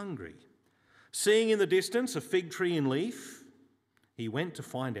was hungry. Seeing in the distance a fig tree in leaf, he went to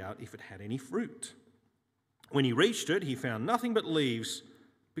find out if it had any fruit. When he reached it, he found nothing but leaves,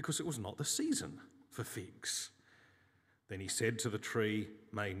 because it was not the season for figs. Then he said to the tree,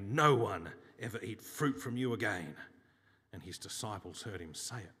 'May no one ever eat fruit from you again.' And his disciples heard him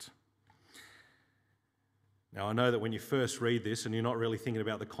say it." Now, I know that when you first read this and you're not really thinking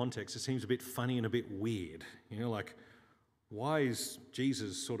about the context, it seems a bit funny and a bit weird. You know, like, why is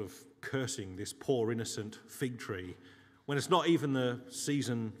Jesus sort of cursing this poor innocent fig tree when it's not even the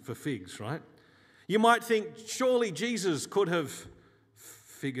season for figs, right? You might think, surely Jesus could have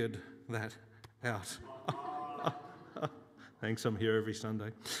figured that out. Thanks, I'm here every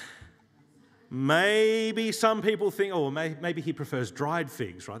Sunday. Maybe some people think, oh, maybe he prefers dried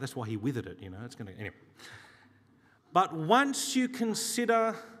figs, right? That's why he withered it, you know. It's going to anyway. But once you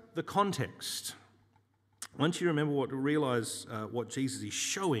consider the context, once you realise what Jesus is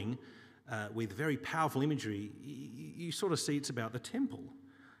showing with very powerful imagery, you sort of see it's about the temple.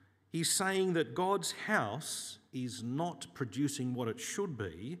 He's saying that God's house is not producing what it should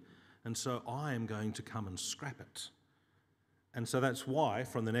be, and so I am going to come and scrap it. And so that's why,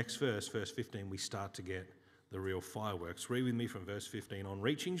 from the next verse, verse 15, we start to get the real fireworks. Read with me from verse 15. "On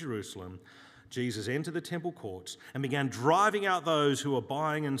reaching Jerusalem, Jesus entered the temple courts and began driving out those who were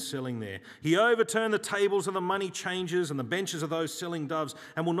buying and selling there. He overturned the tables of the money changers and the benches of those selling doves,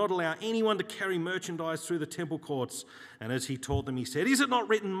 and will not allow anyone to carry merchandise through the temple courts. And as he taught them, he said, 'Is it not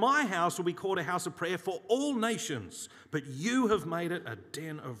written, my house will be called a house of prayer for all nations, but you have made it a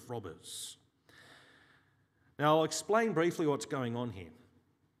den of robbers.'" Now, I'll explain briefly what's going on here.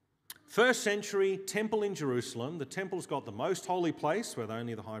 First century temple in Jerusalem. The temple's got the most holy place, where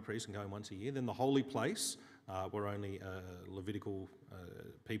only the high priest can go in once a year. Then the holy place, where only Levitical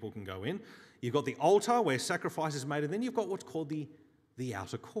people can go in. You've got the altar, where sacrifice is made. And then you've got what's called the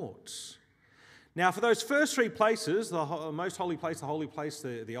outer courts. Now, for those first three places, the most holy place, the holy place,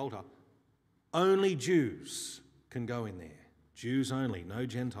 the altar, only Jews can go in there. Jews only, no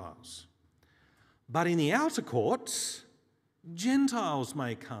Gentiles. But in the outer courts, Gentiles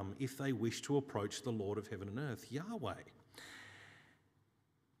may come if they wish to approach the Lord of heaven and earth, Yahweh.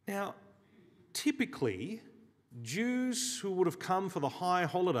 Now, typically, Jews who would have come for the high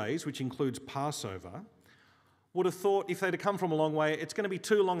holidays, which includes Passover, would have thought if they'd have come from a long way, it's going to be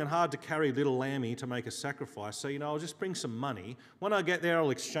too long and hard to carry little lammy to make a sacrifice. So, I'll just bring some money. When I get there, I'll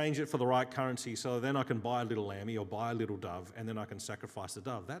exchange it for the right currency so then I can buy a little lammy or buy a little dove and then I can sacrifice the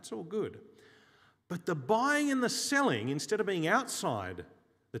dove. That's all good. But the buying and the selling, instead of being outside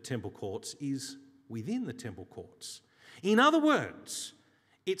the temple courts, is within the temple courts. In other words,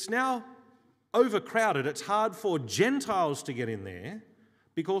 it's now overcrowded. It's hard for Gentiles to get in there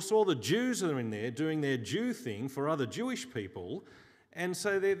because all the Jews are in there doing their Jew thing for other Jewish people. And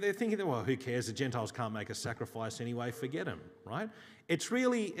so they're thinking, well, who cares? The Gentiles can't make a sacrifice anyway. Forget them, right? It's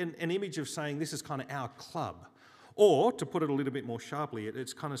really an image of saying this is kind of our club. Or, to put it a little bit more sharply,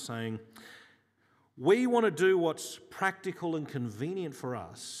 it's kind of saying we want to do what's practical and convenient for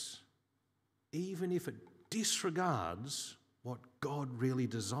us, even if it disregards what God really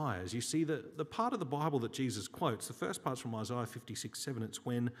desires. You see, the part of the Bible that Jesus quotes, the first part's from Isaiah 56:7. It's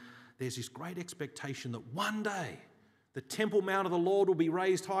when there's this great expectation that one day the Temple Mount of the Lord will be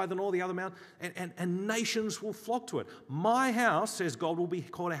raised higher than all the other mounts, and nations will flock to it. My house, says God, will be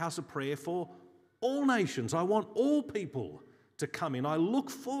called a house of prayer for all nations. I want all people to come in. I look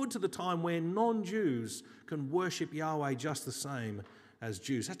forward to the time where non-Jews can worship Yahweh just the same as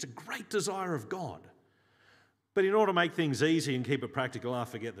Jews. That's a great desire of God. But in order to make things easy and keep it practical,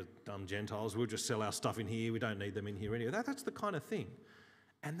 forget the dumb Gentiles. We'll just sell our stuff in here. We don't need them in here anyway. That's the kind of thing.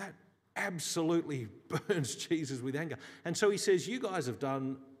 And that absolutely burns Jesus with anger. And so he says, you guys have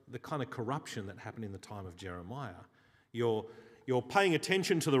done the kind of corruption that happened in the time of Jeremiah. You're paying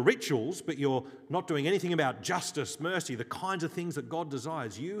attention to the rituals, but you're not doing anything about justice, mercy, the kinds of things that God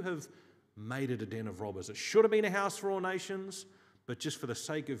desires. You have made it a den of robbers. It should have been a house for all nations, but just for the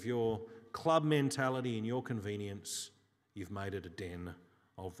sake of your club mentality and your convenience, you've made it a den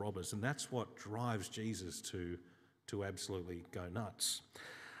of robbers. And that's what drives Jesus to absolutely go nuts.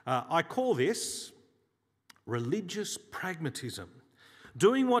 I call this religious pragmatism.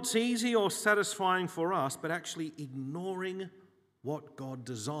 Doing what's easy or satisfying for us, but actually ignoring what God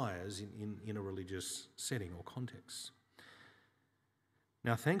desires in a religious setting or context.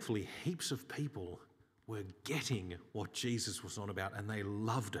 Now, thankfully, heaps of people were getting what Jesus was on about, and they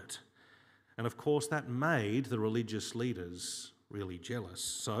loved it. And of course, that made the religious leaders really jealous.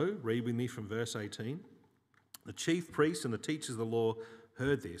 So, read with me from verse 18. The chief priests and the teachers of the law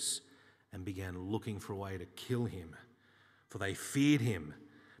heard this and began looking for a way to kill him, for they feared him,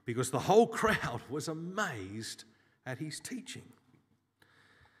 because the whole crowd was amazed at his teaching.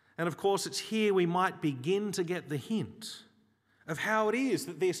 And of course, it's here we might begin to get the hint of how it is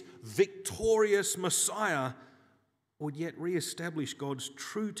that this victorious Messiah would yet re-establish God's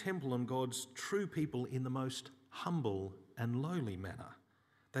true temple and God's true people in the most humble and lowly manner.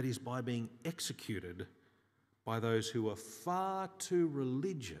 That is, by being executed by those who are far too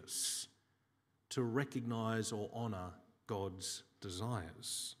religious to recognise or honour God's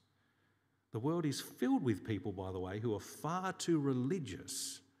desires. The world is filled with people, by the way, who are far too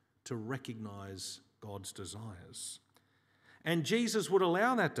religious to recognise God's desires. And Jesus would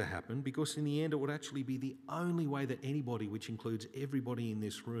allow that to happen because in the end it would actually be the only way that anybody, which includes everybody in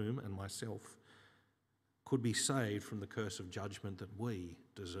this room and myself, could be saved from the curse of judgment that we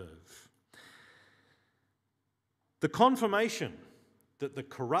deserve. The confirmation that the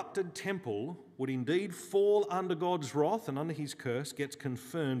corrupted temple would indeed fall under God's wrath and under his curse gets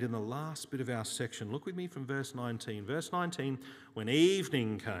confirmed in the last bit of our section. Look with me from verse 19. Verse 19, when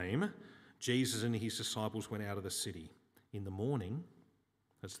evening came, Jesus and his disciples went out of the city. In the morning,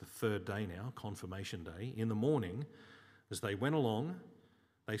 that's the third day now, confirmation day, in the morning, as they went along,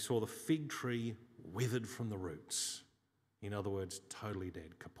 they saw the fig tree withered from the roots. In other words, totally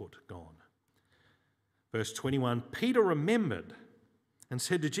dead, kaput, gone. Verse 21, Peter remembered and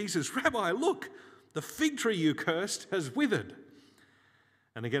said to Jesus, Rabbi, look, the fig tree you cursed has withered.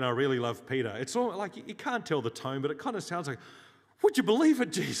 And again, I really love Peter. It's all like you can't tell the tone, but it kind of sounds like, would you believe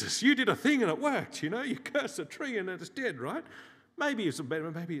it, Jesus? You did a thing and it worked, You cursed a tree and it's dead, right? Maybe it's better,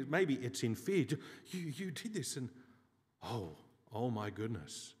 maybe it's in fear. You did this and, oh my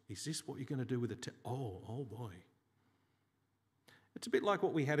goodness. Is this what you're going to do with it? Oh boy. It's a bit like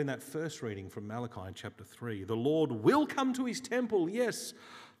what we had in that first reading from Malachi in chapter 3. The Lord will come to his temple, yes,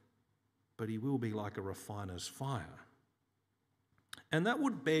 but he will be like a refiner's fire. And that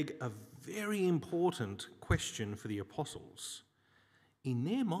would beg a very important question for the apostles. In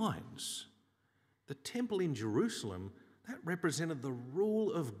their minds, the temple in Jerusalem, that represented the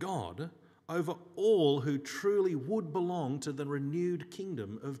rule of God over all who truly would belong to the renewed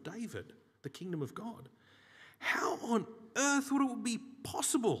kingdom of David, the kingdom of God. How on earth would it be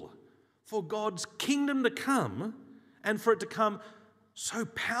possible for God's kingdom to come and for it to come so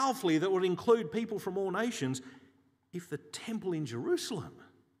powerfully that it would include people from all nations if the temple in Jerusalem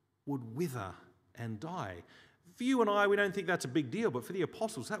would wither and die. For you and I, we don't think that's a big deal, but for the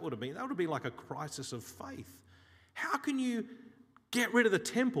apostles, that would have been like a crisis of faith. How can you get rid of the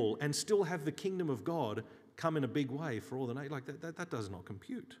temple and still have the kingdom of God come in a big way for all the nations? Like that does not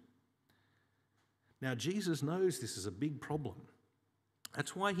compute. Now, Jesus knows this is a big problem.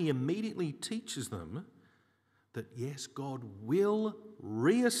 That's why he immediately teaches them that, yes, God will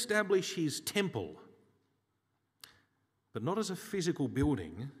re-establish his temple, but not as a physical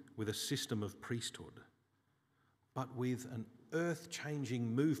building with a system of priesthood, but with an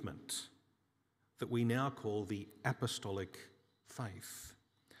earth-changing movement that we now call the apostolic faith.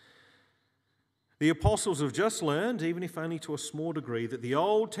 The apostles have just learned, even if only to a small degree, that the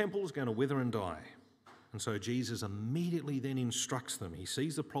old temple is going to wither and die. And so Jesus immediately then instructs them. He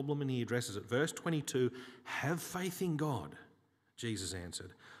sees the problem and he addresses it. Verse 22, have faith in God, Jesus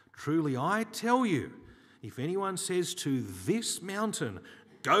answered. Truly I tell you, if anyone says to this mountain,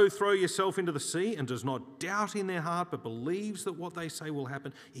 go throw yourself into the sea, and does not doubt in their heart but believes that what they say will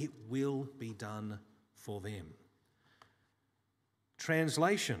happen, it will be done for them.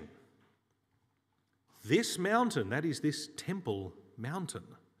 Translation, this mountain, that is this temple mountain,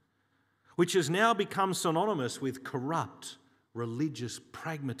 which has now become synonymous with corrupt religious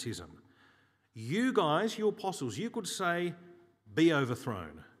pragmatism. You guys, you apostles, you could say, be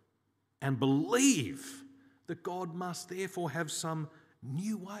overthrown and believe that God must therefore have some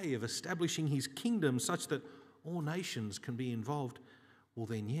new way of establishing his kingdom such that all nations can be involved. Well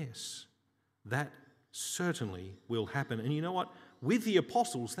then, yes, that certainly will happen. And you know what? With the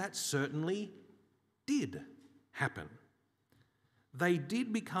apostles, that certainly did happen. They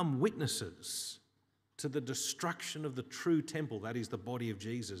did become witnesses to the destruction of the true temple, that is the body of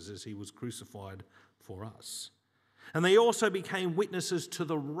Jesus as he was crucified for us. And they also became witnesses to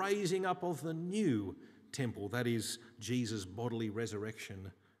the raising up of the new temple, that is Jesus' bodily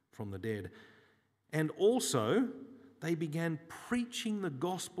resurrection from the dead. And also they began preaching the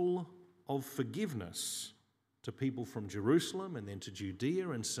gospel of forgiveness to people from Jerusalem and then to Judea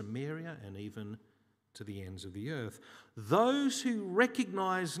and Samaria and even to the ends of the earth. Those who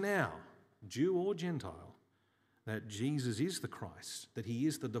recognize now, Jew or Gentile, that Jesus is the Christ, that he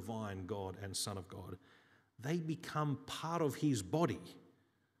is the divine God and Son of God, they become part of his body,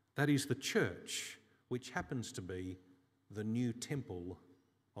 that is the church, which happens to be the new temple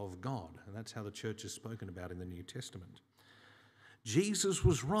of God. And that's how the church is spoken about in the New Testament. Jesus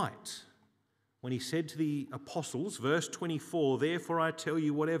was right when he said to the apostles, verse 24, therefore I tell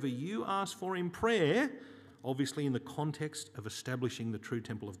you, whatever you ask for in prayer, obviously in the context of establishing the true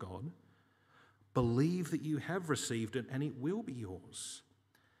temple of God, believe that you have received it and it will be yours.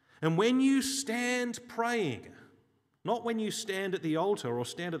 And when you stand praying, not when you stand at the altar or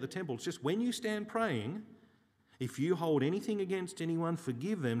stand at the temple, it's just when you stand praying, if you hold anything against anyone,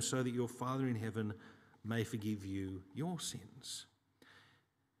 forgive them so that your Father in heaven may forgive you your sins.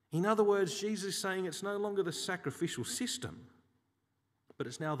 In other words, Jesus is saying it's no longer the sacrificial system, but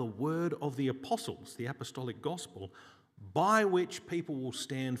it's now the word of the apostles, the apostolic gospel, by which people will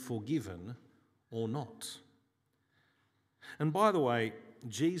stand forgiven or not. And by the way,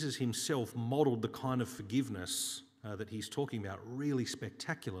 Jesus himself modelled the kind of forgiveness that he's talking about really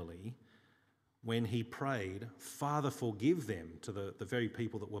spectacularly when he prayed, Father, forgive them, to the very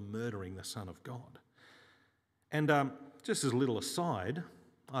people that were murdering the Son of God. And just as a little aside,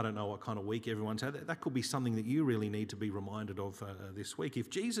 I don't know what kind of week everyone's had. That could be something that you really need to be reminded of this week. If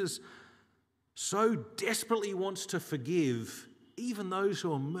Jesus so desperately wants to forgive even those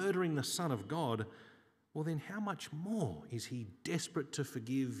who are murdering the Son of God, well then how much more is he desperate to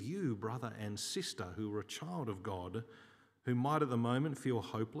forgive you, brother and sister, who are a child of God, who might at the moment feel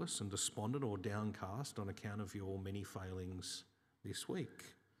hopeless and despondent or downcast on account of your many failings this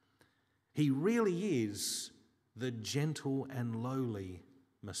week. He really is the gentle and lowly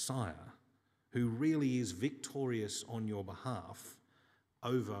Messiah who really is victorious on your behalf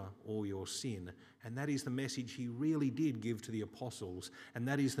over all your sin. And that is the message he really did give to the apostles, and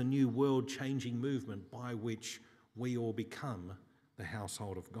that is the new world-changing movement by which we all become the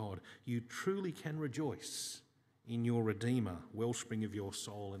household of God. You truly can rejoice in your Redeemer, wellspring of your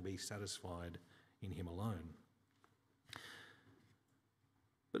soul, and be satisfied in him alone.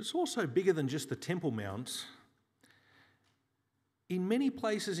 But it's also bigger than just the Temple Mount. In many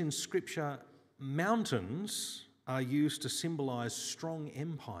places in Scripture, mountains are used to symbolise strong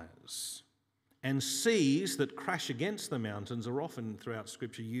empires, and seas that crash against the mountains are often throughout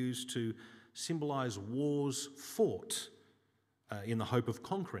Scripture used to symbolise wars fought in the hope of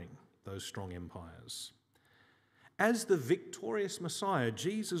conquering those strong empires. As the victorious Messiah,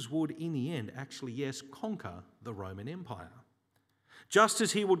 Jesus would, in the end, actually, yes, conquer the Roman Empire, just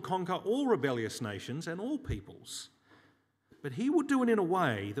as he would conquer all rebellious nations and all peoples. But he would do it in a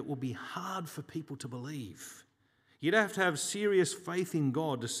way that would be hard for people to believe. You'd have to have serious faith in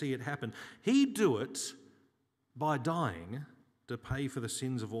God to see it happen. He'd do it by dying to pay for the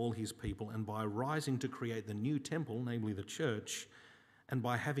sins of all his people, and by rising to create the new temple, namely the church, and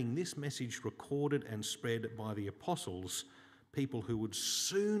by having this message recorded and spread by the apostles, people who would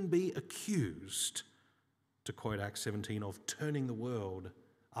soon be accused, to quote Acts 17, of turning the world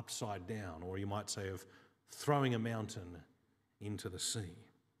upside down, or you might say of throwing a mountain into the sea.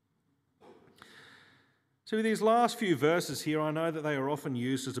 So with these last few verses here, I know that they are often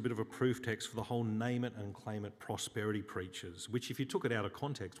used as a bit of a proof text for the whole name it and claim it prosperity preachers, which if you took it out of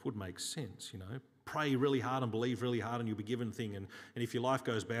context would make sense, Pray really hard and believe really hard and you'll be given thing, and if your life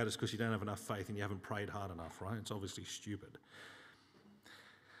goes bad it's because you don't have enough faith and you haven't prayed hard enough, right? It's obviously stupid.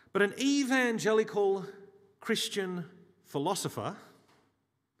 But an evangelical Christian philosopher,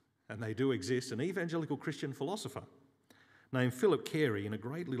 and they do exist, an evangelical Christian philosopher named Philip Carey, in a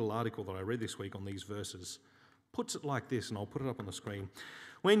great little article that I read this week on these verses, puts it like this, and I'll put it up on the screen.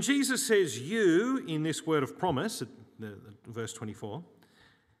 When Jesus says you in this word of promise, verse 24,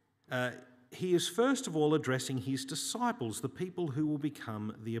 he is first of all addressing his disciples, the people who will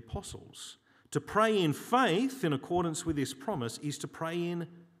become the apostles. To pray in faith in accordance with this promise is to pray in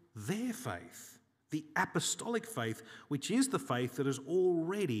their faith, the apostolic faith, which is the faith that has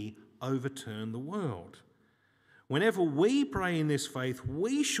already overturned the world. Whenever we pray in this faith,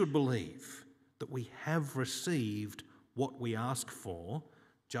 we should believe that we have received what we ask for,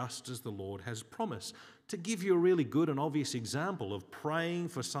 just as the Lord has promised. To give you a really good and obvious example of praying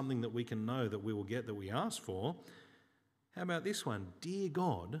for something that we can know that we will get that we ask for, how about this one? Dear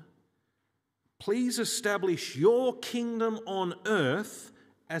God, please establish your kingdom on earth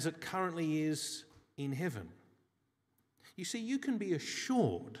as it currently is in heaven. You see, you can be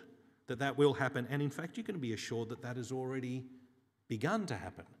assured that will happen, and in fact you can be assured that has already begun to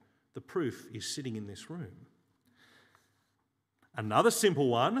happen. The proof is sitting in this room. Another simple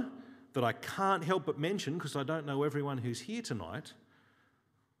one that I can't help but mention because I don't know everyone who's here tonight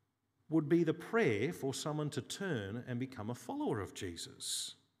would be the prayer for someone to turn and become a follower of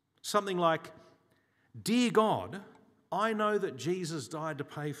Jesus. Something like, Dear God, I know that Jesus died to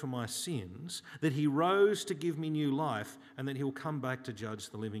pay for my sins, that he rose to give me new life, and that he'll come back to judge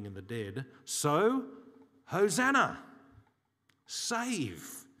the living and the dead. So, Hosanna,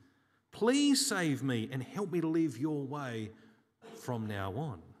 save. Please save me and help me to live your way from now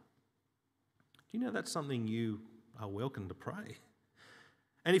on. Do you know that's something you are welcome to pray?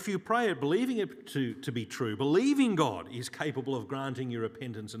 And if you pray it, believing it to be true, believing God is capable of granting you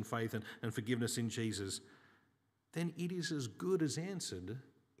repentance and faith and forgiveness in Jesus, then it is as good as answered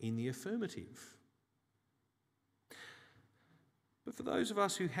in the affirmative. But for those of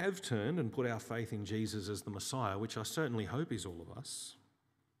us who have turned and put our faith in Jesus as the Messiah, which I certainly hope is all of us,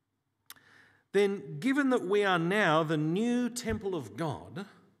 then given that we are now the new temple of God,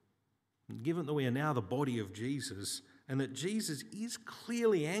 given that we are now the body of Jesus, and that Jesus is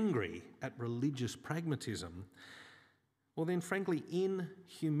clearly angry at religious pragmatism, well then frankly in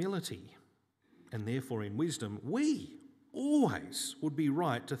humility and therefore in wisdom, we always would be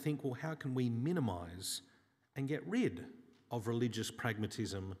right to think, well, how can we minimise and get rid of religious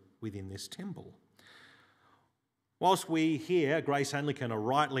pragmatism within this temple? Whilst we here at Grace Anglican are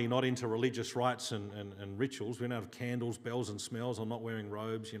rightly not into religious rites and rituals, we don't have candles, bells and smells, I'm not wearing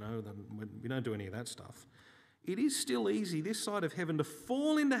robes, we don't do any of that stuff. It is still easy this side of heaven to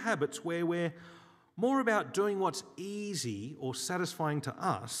fall into habits where we're more about doing what's easy or satisfying to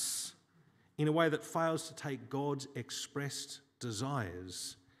us in a way that fails to take God's expressed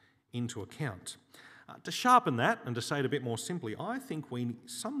desires into account. To sharpen that and to say it a bit more simply, I think we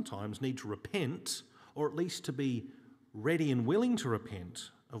sometimes need to repent, or at least to be ready and willing to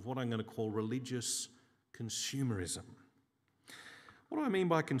repent, of what I'm going to call religious consumerism. What do I mean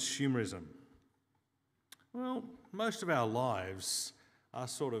by consumerism? Well, most of our lives are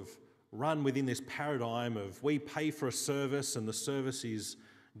sort of run within this paradigm of we pay for a service and the service is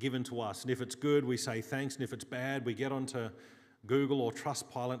given to us. And if it's good, we say thanks, and if it's bad, we get onto Google or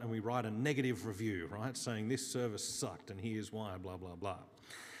Trustpilot and we write a negative review, right, saying this service sucked and here's why, blah, blah, blah.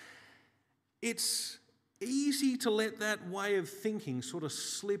 It's easy to let that way of thinking sort of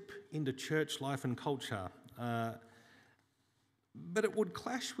slip into church life and culture, but it would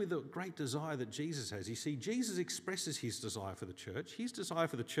clash with a great desire that Jesus has. You see, Jesus expresses his desire for the church. His desire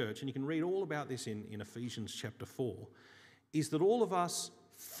for the church, and you can read all about this in Ephesians chapter 4, is that all of us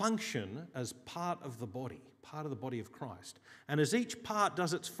function as part of the body of Christ. And as each part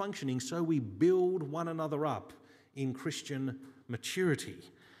does its functioning, so we build one another up in Christian maturity.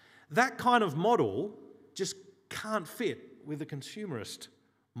 That kind of model just can't fit with the consumerist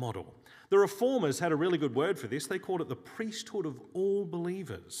model. The Reformers had a really good word for this. They called it the priesthood of all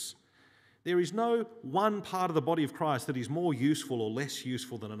believers. There is no one part of the body of Christ that is more useful or less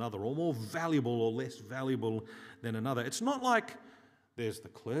useful than another, or more valuable or less valuable than another. It's not like there's the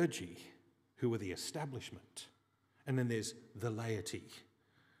clergy, who are the establishment, and then there's the laity,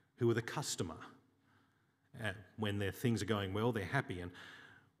 who are the customer. When things are going well, they're happy, and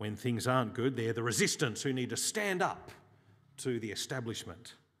when things aren't good, they're the resistance who need to stand up to the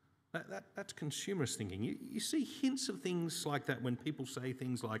establishment. That's consumerist thinking. You see hints of things like that when people say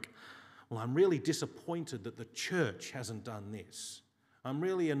things like, well, I'm really disappointed that the church hasn't done this. I'm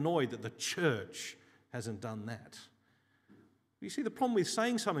really annoyed that the church hasn't done that. You see, the problem with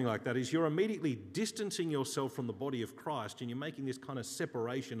saying something like that is you're immediately distancing yourself from the body of Christ, and you're making this kind of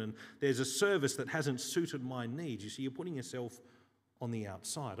separation, and there's a service that hasn't suited my needs. You see, you're putting yourself on the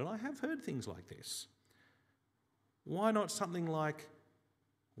outside. And I have heard things like this. Why not something like,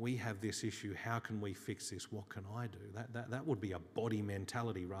 we have this issue, how can we fix this, what can I do? That would be a body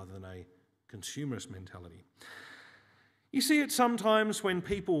mentality rather than a consumerist mentality. You see it sometimes when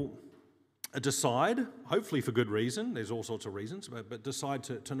people decide, hopefully for good reason, there's all sorts of reasons, but decide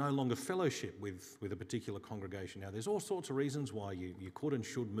to no longer fellowship with a particular congregation. Now, there's all sorts of reasons why you could and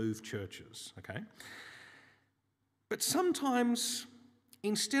should move churches, okay? But sometimes,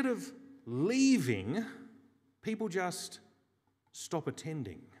 instead of leaving, people just stop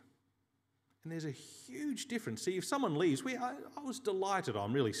attending. And there's a huge difference. See, if someone leaves, I was delighted,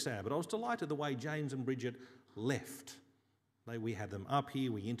 I'm really sad, but I was delighted the way James and Bridget left. We had them up here,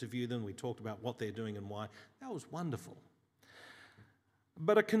 we interviewed them, we talked about what they're doing and why. That was wonderful.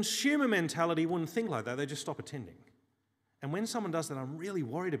 But a consumer mentality wouldn't think like that, they just stop attending. And when someone does that, I'm really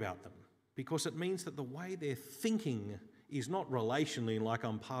worried about them, because it means that the way they're thinking is not relationally like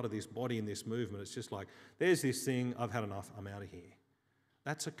I'm part of this body in this movement. It's just like, there's this thing, I've had enough, I'm out of here.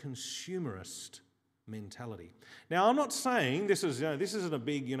 That's a consumerist mentality. Now, I'm not saying this isn't a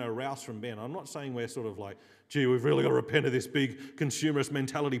big, rouse from Ben. I'm not saying we're sort of like, gee, we've really got to repent of this big consumerist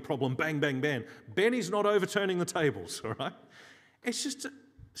mentality problem, bang, bang, bang. Ben is not overturning the tables, all right? It's just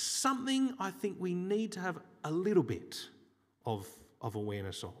something I think we need to have a little bit of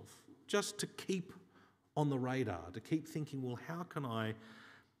awareness of, just to keep on the radar, to keep thinking, well, how can I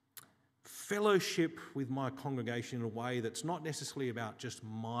fellowship with my congregation in a way that's not necessarily about just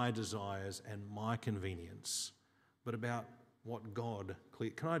my desires and my convenience, but about what God...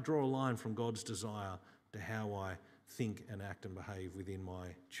 Can I draw a line from God's desire to how I think and act and behave within my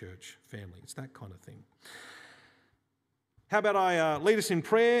church family? It's that kind of thing. How about I lead us in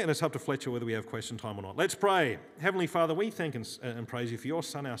prayer, and it's up to Fletcher whether we have question time or not. Let's pray. Heavenly Father, we thank and praise you for your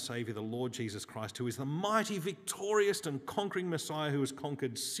Son, our Saviour, the Lord Jesus Christ, who is the mighty, victorious and conquering Messiah who has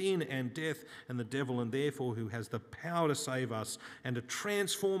conquered sin and death and the devil, and therefore who has the power to save us and to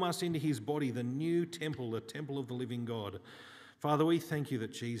transform us into his body, the new temple, the temple of the living God. Father, we thank you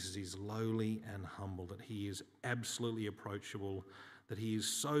that Jesus is lowly and humble, that he is absolutely approachable, that he is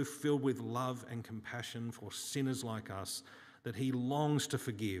so filled with love and compassion for sinners like us, that he longs to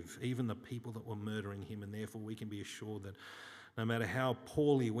forgive even the people that were murdering him, and therefore we can be assured that no matter how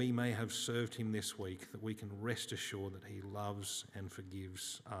poorly we may have served him this week, that we can rest assured that he loves and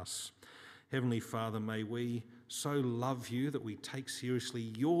forgives us. Heavenly Father, may we so love you that we take seriously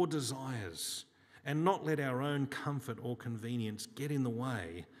your desires and not let our own comfort or convenience get in the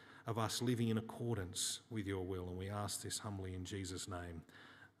way of us living in accordance with your will. And we ask this humbly in Jesus' name.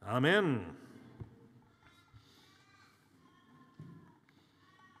 Amen.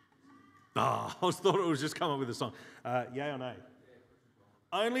 I thought it was just come up with a song. Yay or nay?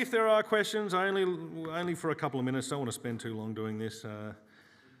 Only if there are questions, only for a couple of minutes. Don't want to spend too long doing this.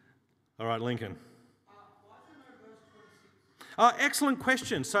 All right, Lincoln. Excellent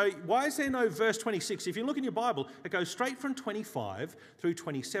question. So why is there no verse 26? If you look in your Bible, it goes straight from 25 through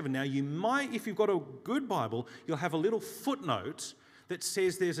 27. Now, you might, if you've got a good Bible, you'll have a little footnote that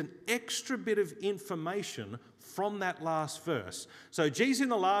says there's an extra bit of information from that last verse. So Jesus in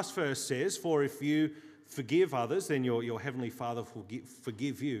the last verse says, for if you forgive others, then your heavenly Father will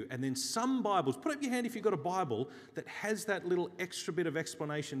forgive you. And then some Bibles, put up your hand if you've got a Bible that has that little extra bit of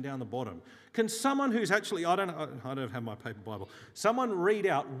explanation down the bottom. Can someone who's actually, I don't have my paper Bible, someone read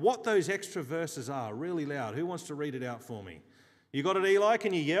out what those extra verses are really loud? Who wants to read it out for me? You got it, Eli?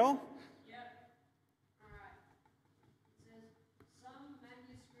 Can you yell? Some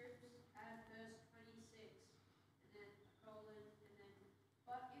manuscripts add verse 26 and then a colon and then,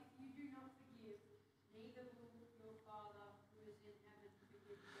 but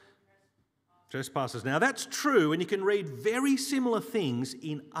Trespassers. Now that's true, and you can read very similar things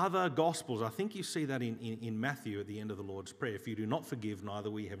in other Gospels. I think you see that in Matthew at the end of the Lord's Prayer. If you do not forgive, neither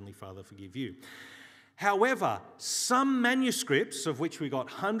will your Heavenly Father forgive you. However, some manuscripts, of which we got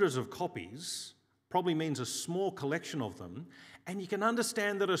hundreds of copies, probably means a small collection of them, and you can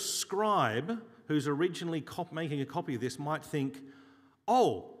understand that a scribe who's originally making a copy of this might think,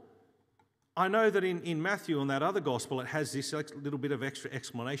 oh, I know that in Matthew and that other gospel it has this little bit of extra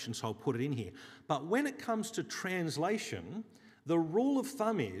explanation, so I'll put it in here. But when it comes to translation, the rule of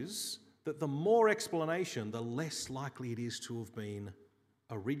thumb is that the more explanation, the less likely it is to have been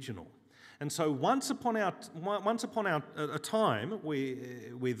original. And so once upon a time,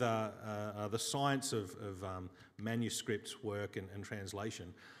 with the science of manuscripts, work and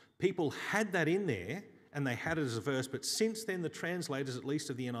translation, people had that in there and they had it as a verse, but since then the translators, at least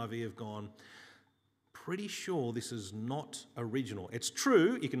of the NIV, have gone, pretty sure this is not original. It's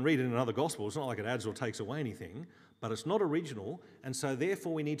true, you can read it in another gospel, it's not like it adds or takes away anything, but it's not original, and so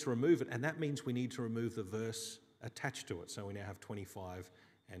therefore we need to remove it, and that means we need to remove the verse attached to it. So we now have 25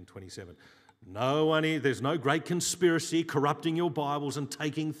 and 27. There's no great conspiracy corrupting your Bibles and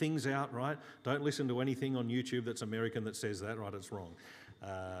taking things out, right? Don't listen to anything on YouTube that's American that says that, right? It's wrong.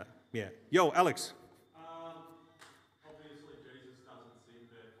 Yeah. Yo, Alex. Obviously, Jesus doesn't sin,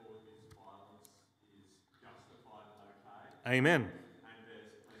 therefore his violence is justified and okay. Amen. And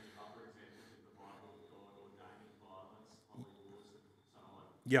there's plenty of other examples in the Bible of God ordaining violence on the laws and so on.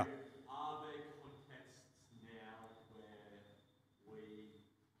 Yeah. Are there contexts now where we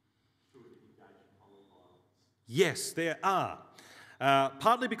should engage in holy violence? Yes, there are.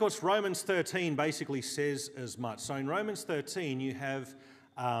 Partly because Romans 13 basically says as much. So in Romans 13 you have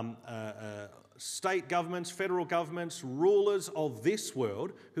state governments, federal governments, rulers of this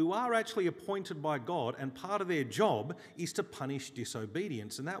world who are actually appointed by God, and part of their job is to punish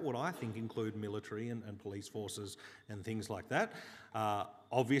disobedience. And that would, I think, include military and police forces and things like that.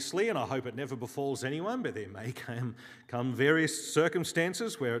 Obviously, and I hope it never befalls anyone, but there may come various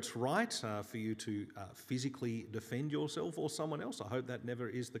circumstances where it's right for you to physically defend yourself or someone else. I hope that never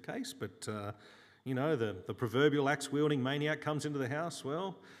is the case, but the proverbial axe-wielding maniac comes into the house.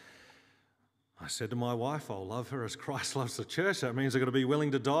 Well, I said to my wife, I'll love her as Christ loves the church. That means I've got to be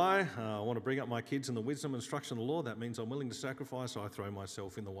willing to die. I want to bring up my kids in the wisdom and instruction of the Lord. That means I'm willing to sacrifice. So I throw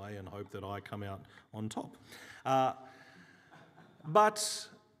myself in the way and hope that I come out on top. But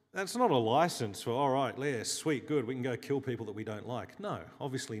that's not a license for, all right, yeah, sweet, good, we can go kill people that we don't like. No,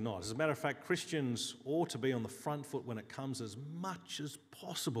 obviously not. As a matter of fact, Christians ought to be on the front foot when it comes as much as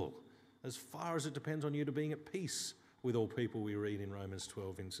possible, as far as it depends on you, to being at peace with all people, we read in Romans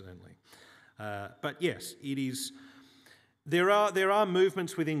 12, incidentally. But yes, it is. There are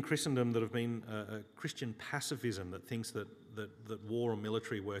movements within Christendom that have been Christian pacifism that thinks that war or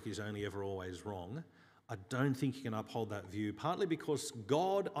military work is only ever always wrong. I don't think you can uphold that view, partly because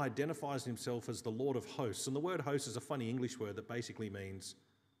God identifies himself as the Lord of hosts, and the word host is a funny English word that basically means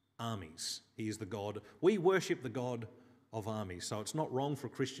armies. He is the God. We worship the God of armies, so it's not wrong for a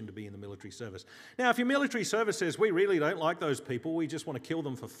Christian to be in the military service. Now, if your military service says, we really don't like those people, we just want to kill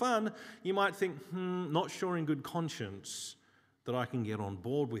them for fun, you might think, not sure in good conscience that I can get on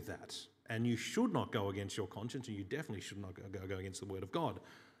board with that. And you should not go against your conscience, and you definitely should not go against the word of God.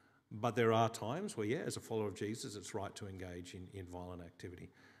 But there are times where, as a follower of Jesus, it's right to engage in violent activity.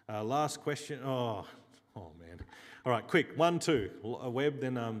 Last question. Oh, man. All right, quick. 1, 2. Webb,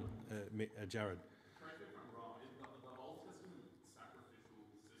 then Jared. Correct me if I'm wrong. The Old Testament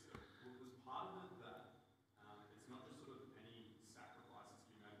sacrificial system, was part of it that it's not just sort of any sacrifices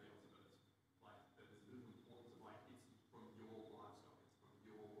humanity offers, but it's like there's a bit of importance of it's from your livestock, it's from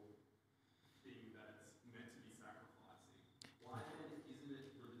your thing that it's meant to be sacrificing. Why then isn't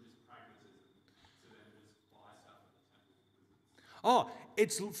it religious pragmatism to then just buy stuff at the temple?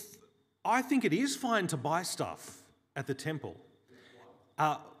 I think it is fine to buy stuff at the temple.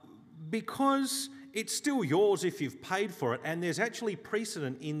 Because it's still yours if you've paid for it, and there's actually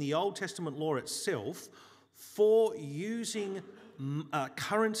precedent in the Old Testament law itself for using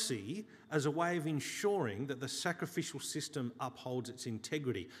currency as a way of ensuring that the sacrificial system upholds its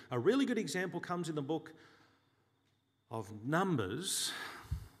integrity. A really good example comes in the book of Numbers,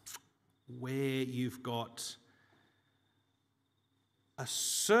 where you've got a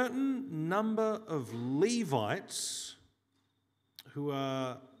certain number of Levites who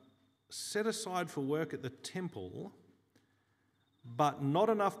are set aside for work at the temple, but not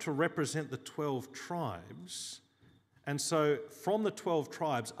enough to represent the 12 tribes. And so from the 12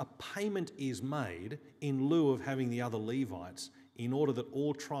 tribes, a payment is made in lieu of having the other Levites in order that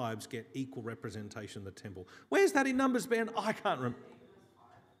all tribes get equal representation in the temple. Where's that in Numbers, Ben? I can't remember.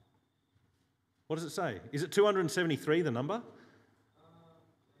 What does it say? Is it 273, the number?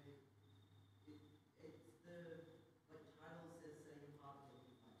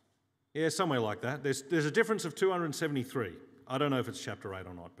 Yeah, somewhere like that. There's a difference of 273. I don't know if it's chapter 8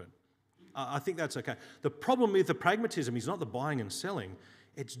 or not, but I think that's okay. The problem with the pragmatism is not the buying and selling.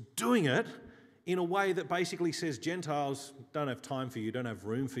 It's doing it in a way that basically says Gentiles don't have time for you, don't have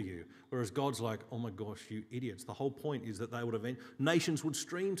room for you. Whereas God's like, oh my gosh, you idiots. The whole point is that they would nations would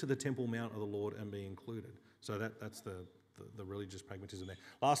stream to the Temple Mount of the Lord and be included. So that's the religious pragmatism there.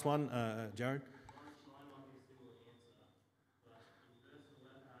 Last one, Jared.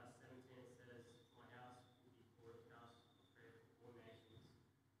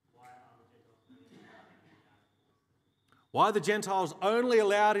 Why are the Gentiles only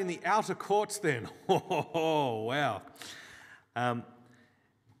allowed in the outer courts then? Oh, wow.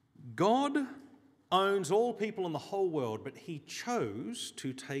 God owns all people in the whole world, but he chose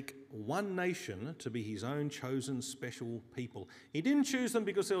to take one nation to be his own chosen special people. He didn't choose them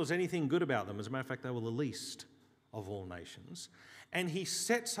because there was anything good about them. As a matter of fact, they were the least of all nations. And he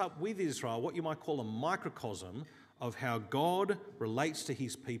sets up with Israel what you might call a microcosm of how God relates to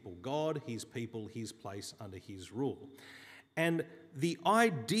his people. God, his people, his place under his rule. And the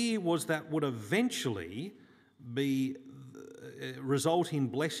idea was that would eventually result in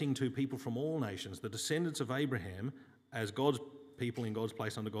blessing to people from all nations. The descendants of Abraham, as God's people in God's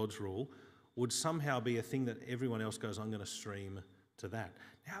place under God's rule, would somehow be a thing that everyone else goes, I'm going to stream to that.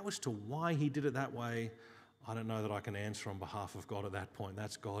 Now, as to why he did it that way, I don't know that I can answer on behalf of God at that point.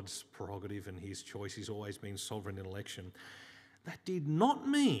 That's God's prerogative and his choice. He's always been sovereign in election. That did not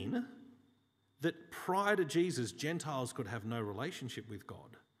mean that prior to Jesus, Gentiles could have no relationship with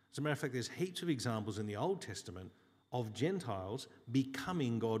God. As a matter of fact, there's heaps of examples in the Old Testament of Gentiles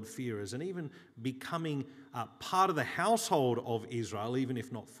becoming God-fearers and even becoming part of the household of Israel, even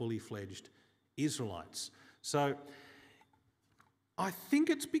if not fully fledged Israelites. So I think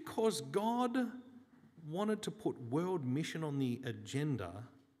it's because God wanted to put world mission on the agenda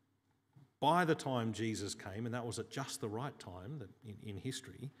by the time Jesus came, and that was at just the right time that in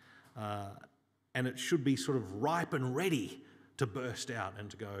history, and it should be sort of ripe and ready to burst out and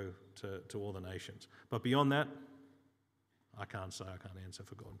to go to all the nations. But beyond that, I can't say, I can't answer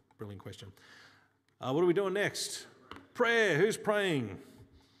for God. Brilliant question. What are we doing next? Prayer. Who's praying?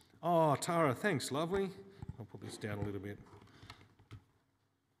 Oh, Tara, thanks, lovely. I'll put this down a little bit.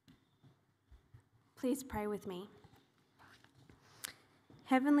 Please pray with me.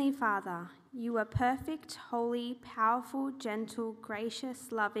 Heavenly Father, you are perfect, holy, powerful, gentle, gracious,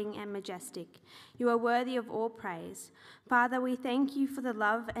 loving, and majestic. You are worthy of all praise. Father, we thank you for the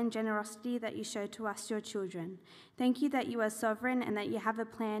love and generosity that you show to us, your children. Thank you that you are sovereign and that you have a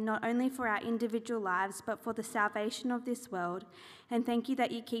plan not only for our individual lives, but for the salvation of this world. And thank you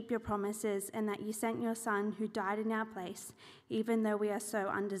that you keep your promises and that you sent your Son who died in our place, even though we are so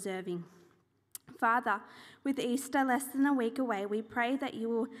undeserving. Father, with Easter less than a week away, we pray that you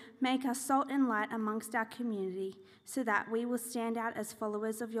will make us salt and light amongst our community so that we will stand out as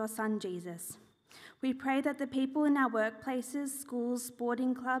followers of your Son, Jesus. We pray that the people in our workplaces, schools,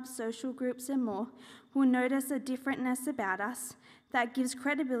 sporting clubs, social groups, and more will notice a differentness about us that gives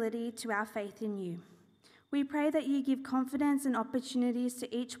credibility to our faith in you. We pray that you give confidence and opportunities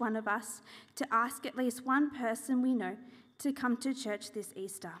to each one of us to ask at least one person we know to come to church this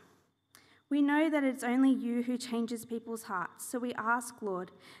Easter. We know that it's only you who changes people's hearts, so we ask,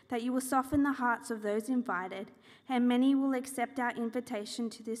 Lord, that you will soften the hearts of those invited, and many will accept our invitation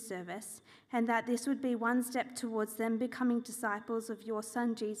to this service, and that this would be one step towards them becoming disciples of your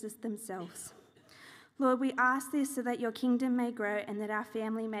Son, Jesus, themselves. Lord, we ask this so that your kingdom may grow and that our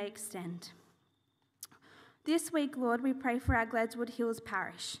family may extend. This week, Lord, we pray for our Gledswood Hills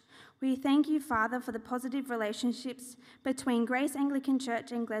parish. We thank you, Father, for the positive relationships between Grace Anglican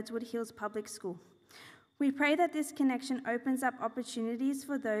Church and Gledswood Hills Public School. We pray that this connection opens up opportunities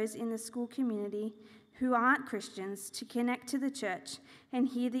for those in the school community who aren't Christians to connect to the church and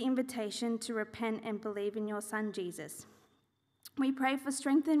hear the invitation to repent and believe in your Son, Jesus. We pray for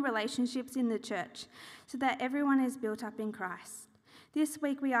strengthened relationships in the church so that everyone is built up in Christ. This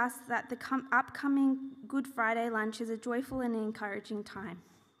week, we ask that the upcoming Good Friday lunch is a joyful and encouraging time.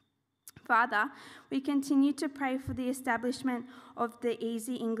 Father, we continue to pray for the establishment of the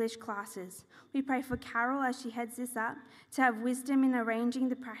Easy English classes. We pray for Carol as she heads this up to have wisdom in arranging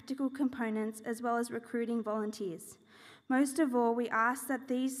the practical components as well as recruiting volunteers. Most of all, we ask that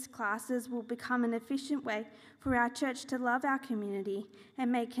these classes will become an efficient way for our church to love our community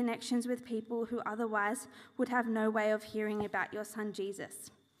and make connections with people who otherwise would have no way of hearing about your Son, Jesus.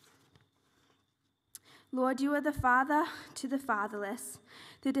 Lord, you are the father to the fatherless,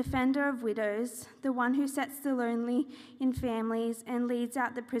 the defender of widows, the one who sets the lonely in families and leads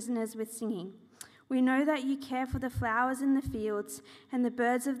out the prisoners with singing. We know that you care for the flowers in the fields and the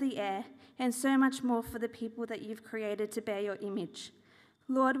birds of the air, and so much more for the people that you've created to bear your image.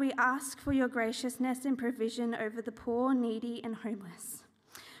 Lord, we ask for your graciousness and provision over the poor, needy, and homeless.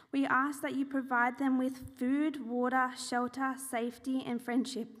 We ask that you provide them with food, water, shelter, safety, and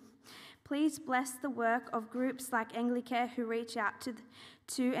friendship. Please bless the work of groups like Anglican who reach out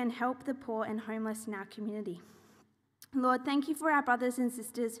to and help the poor and homeless in our community. Lord, thank you for our brothers and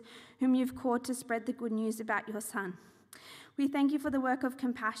sisters whom you've called to spread the good news about your Son. We thank you for the work of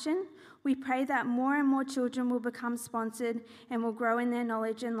compassion. We pray that more and more children will become sponsored and will grow in their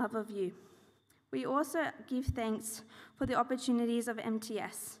knowledge and love of you. We also give thanks for the opportunities of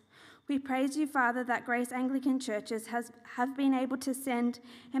MTS. We praise you, Father, that Grace Anglican Churches have been able to send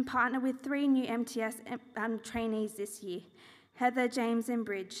and partner with 3 new MTS trainees this year, Heather, James and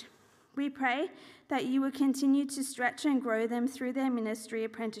Bridge. We pray that you will continue to stretch and grow them through their ministry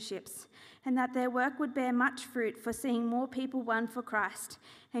apprenticeships, and that their work would bear much fruit for seeing more people won for Christ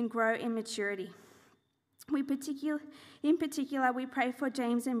and grow in maturity. In particular, we pray for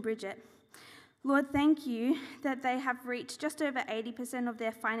James and Bridget. Lord, thank you that they have reached just over 80% of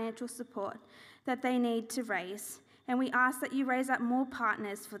their financial support that they need to raise, and we ask that you raise up more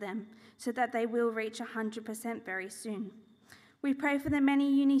partners for them so that they will reach 100% very soon. We pray for the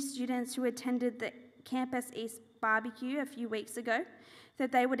many uni students who attended the Campus East barbecue a few weeks ago,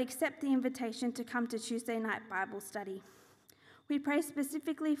 that they would accept the invitation to come to Tuesday night Bible study. We pray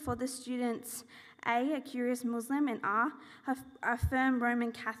specifically for the students, A, a curious Muslim, and R, a firm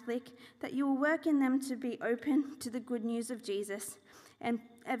Roman Catholic, that you will work in them to be open to the good news of Jesus and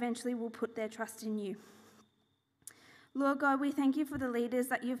eventually will put their trust in you. Lord God, we thank you for the leaders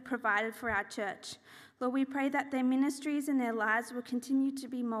that you've provided for our church. Lord, we pray that their ministries and their lives will continue to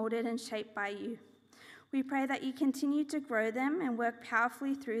be molded and shaped by you. We pray that you continue to grow them and work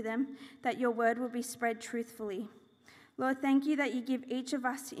powerfully through them, that your word will be spread truthfully. Lord, thank you that you give each of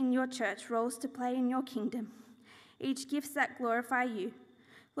us in your church roles to play in your kingdom, each gifts that glorify you.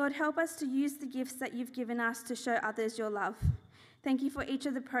 Lord, help us to use the gifts that you've given us to show others your love. Thank you for each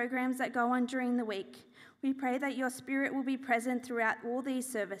of the programs that go on during the week. We pray that your Spirit will be present throughout all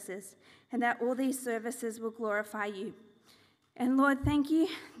these services and that all these services will glorify you. And Lord, thank you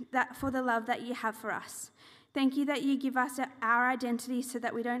for the love that you have for us. Thank you that you give us our identity so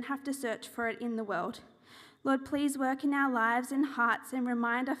that we don't have to search for it in the world. Lord, please work in our lives and hearts and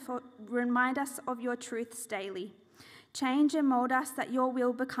remind us of your truths daily. Change and mold us that your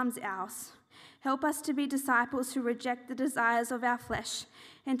will becomes ours. Help us to be disciples who reject the desires of our flesh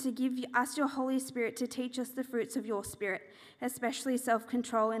and to give us your Holy Spirit to teach us the fruits of your Spirit, especially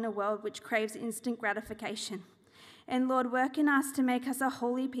self-control in a world which craves instant gratification. And Lord, work in us to make us a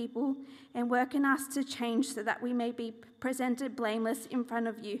holy people and work in us to change so that we may be presented blameless in front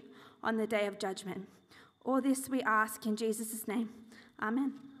of you on the day of judgment. All this we ask in Jesus' name.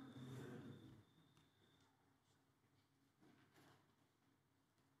 Amen.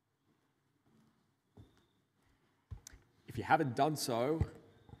 If you haven't done so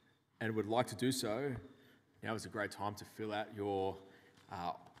and would like to do so, now is a great time to fill out your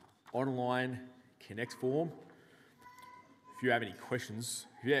online Connect form. If you have any questions,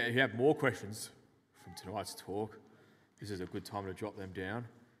 if you have more questions from tonight's talk, this is a good time to jot them down.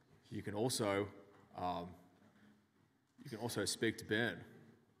 You can also speak to Ben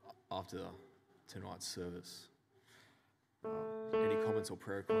after tonight's service. Any comments or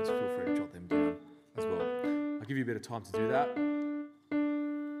prayer points, feel free to jot them down as well. I'll give you a bit of time to do that.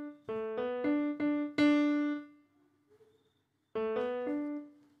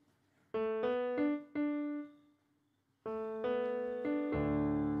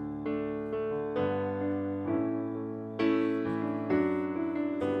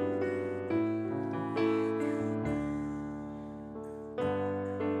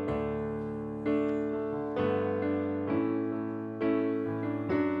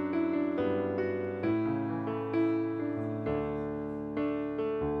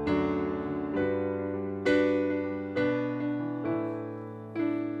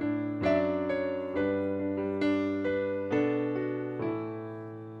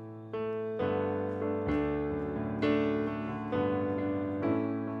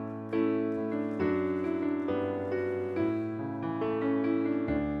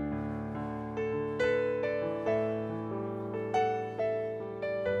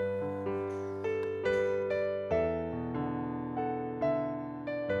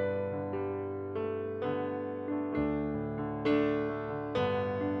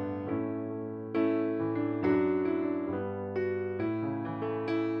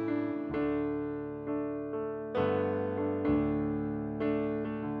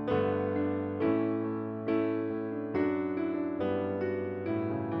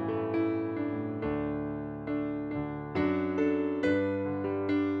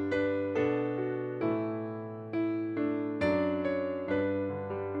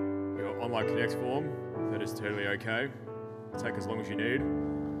 online Connect form. That is totally okay. Take as long as you need.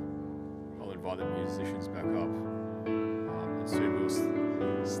 I'll invite the musicians back up. And soon we'll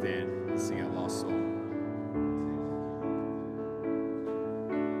stand and sing our last song.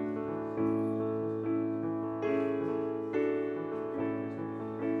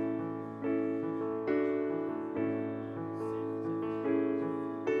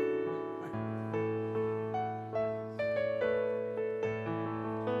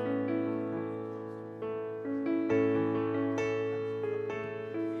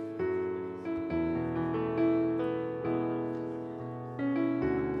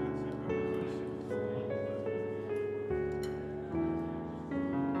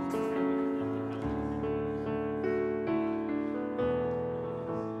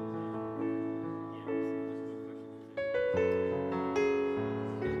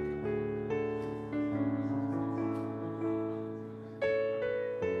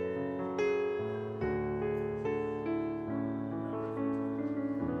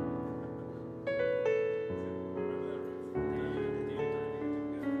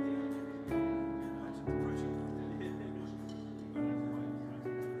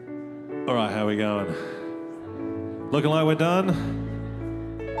 All right, how are we going? Looking like we're done?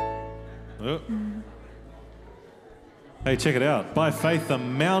 Oh. Hey, check it out. By faith the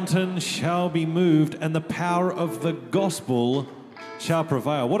mountain shall be moved and the power of the gospel shall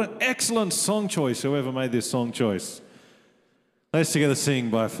prevail. What an excellent song choice, whoever made this song choice. Let's together sing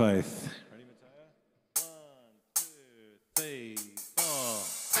By Faith. Ready, Matteo? 1, 2, 3, 4.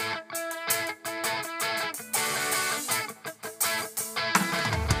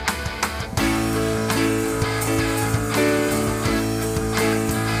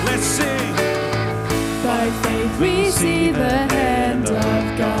 Let's sing. By faith we see the hand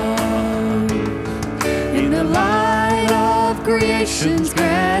of God in the light of creation's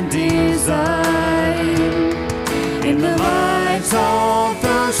grand design, in the lives of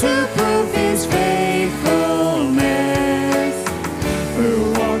those who prove His faithfulness,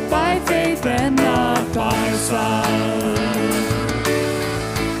 who walk by faith and not by sight.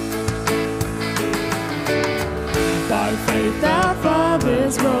 By faith our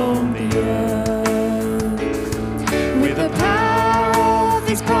fathers roamed the earth, with the power of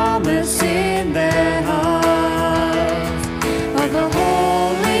His promise in their hearts, of the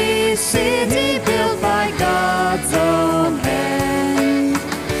holy city built by God's own hand, a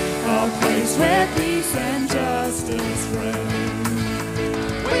place where peace and justice reign.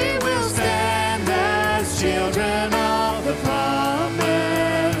 We will stand as children of the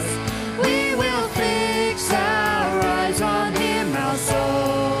promise. We will fix our eyes on Him, our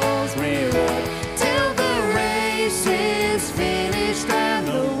souls reward, till the race is finished and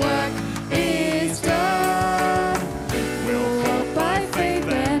the work is done. We'll walk by faith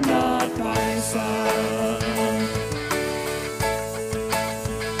and not by sight.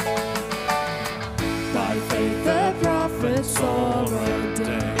 By faith the prophets saw a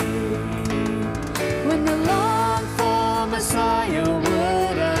day when the longed-for Messiah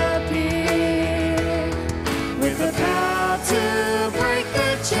would appear, with the power to break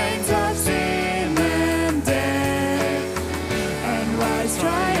the chains of sin and death, and rise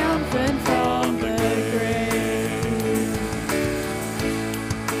triumphant from the grave.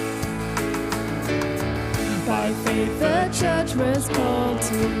 By faith the church was called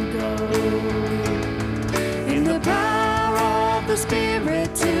to go in the power of the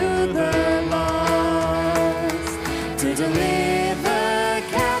Spirit to the lost, to deliver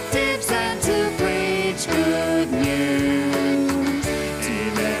captives and to preach good news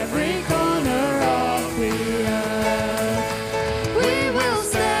in every corner of the earth. We will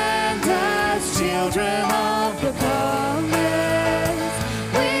stand as children of the promise.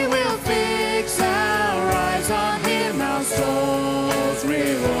 We will fix our eyes on Him, our souls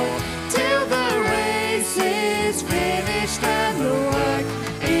reward, till the race is finished and the work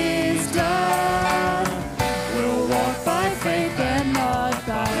is done. We'll walk by faith and not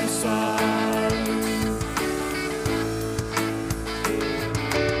by sight.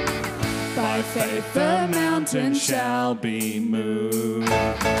 By faith the mountain shall be moved,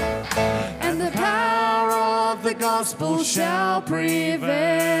 and the power of the gospel shall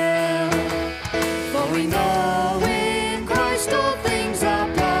prevail. For we know in Christ all things are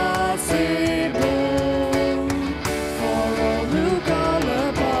possible, for all who call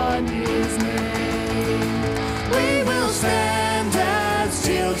upon His name. We will stand as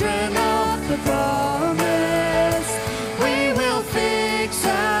children of the promise. We will fix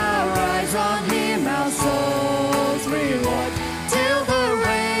our eyes on Him, our souls reward, till the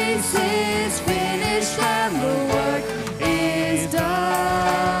race is finished and the work is done.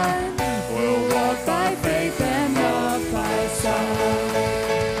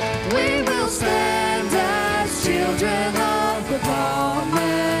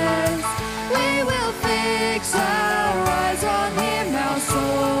 our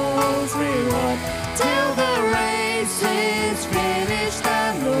souls reward, till the race is finished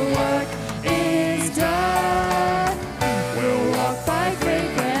and the work is done. We'll walk by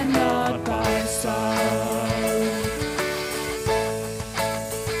faith and not by sight.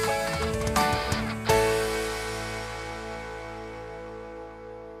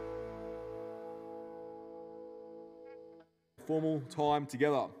 Formal time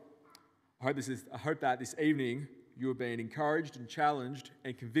together. I hope that this evening you have been encouraged and challenged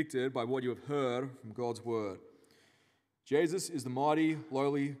and convicted by what you have heard from God's word. Jesus is the mighty,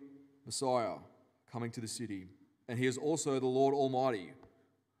 lowly Messiah coming to the city, and he is also the Lord Almighty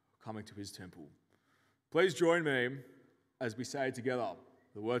coming to his temple. Please join me as we say together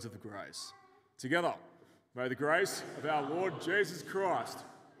the words of the grace. Together, may the grace of our Lord Jesus Christ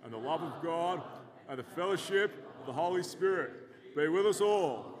and the love of God and the fellowship of the Holy Spirit be with us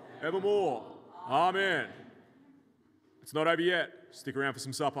all, evermore. Amen. It's not over yet. Stick around for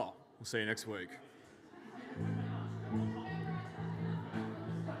some supper. We'll see you next week.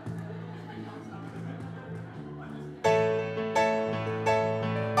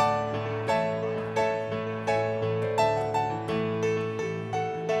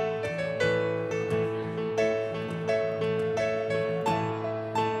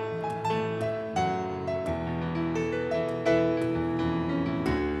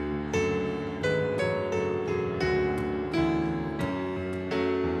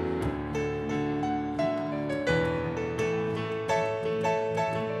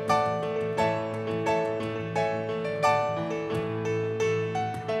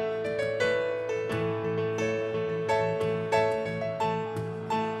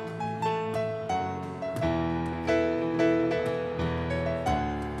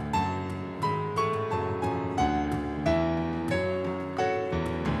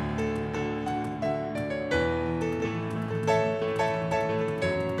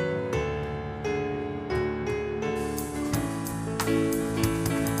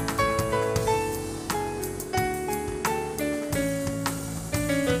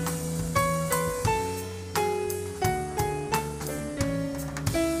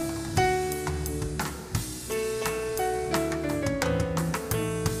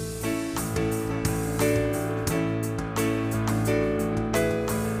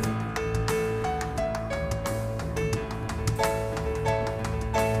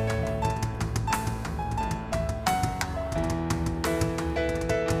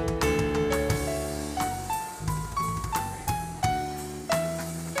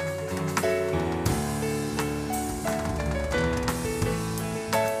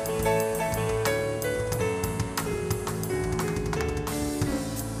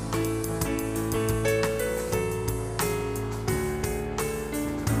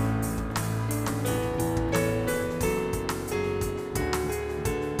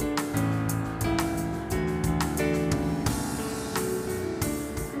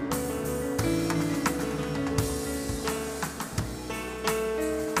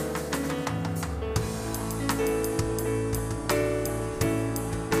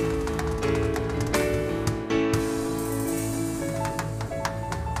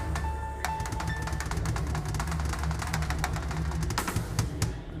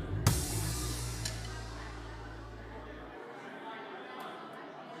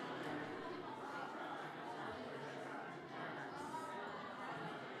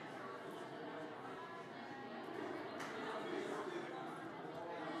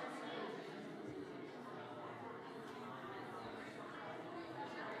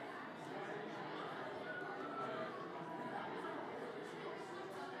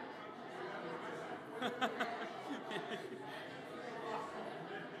 Ha ha ha.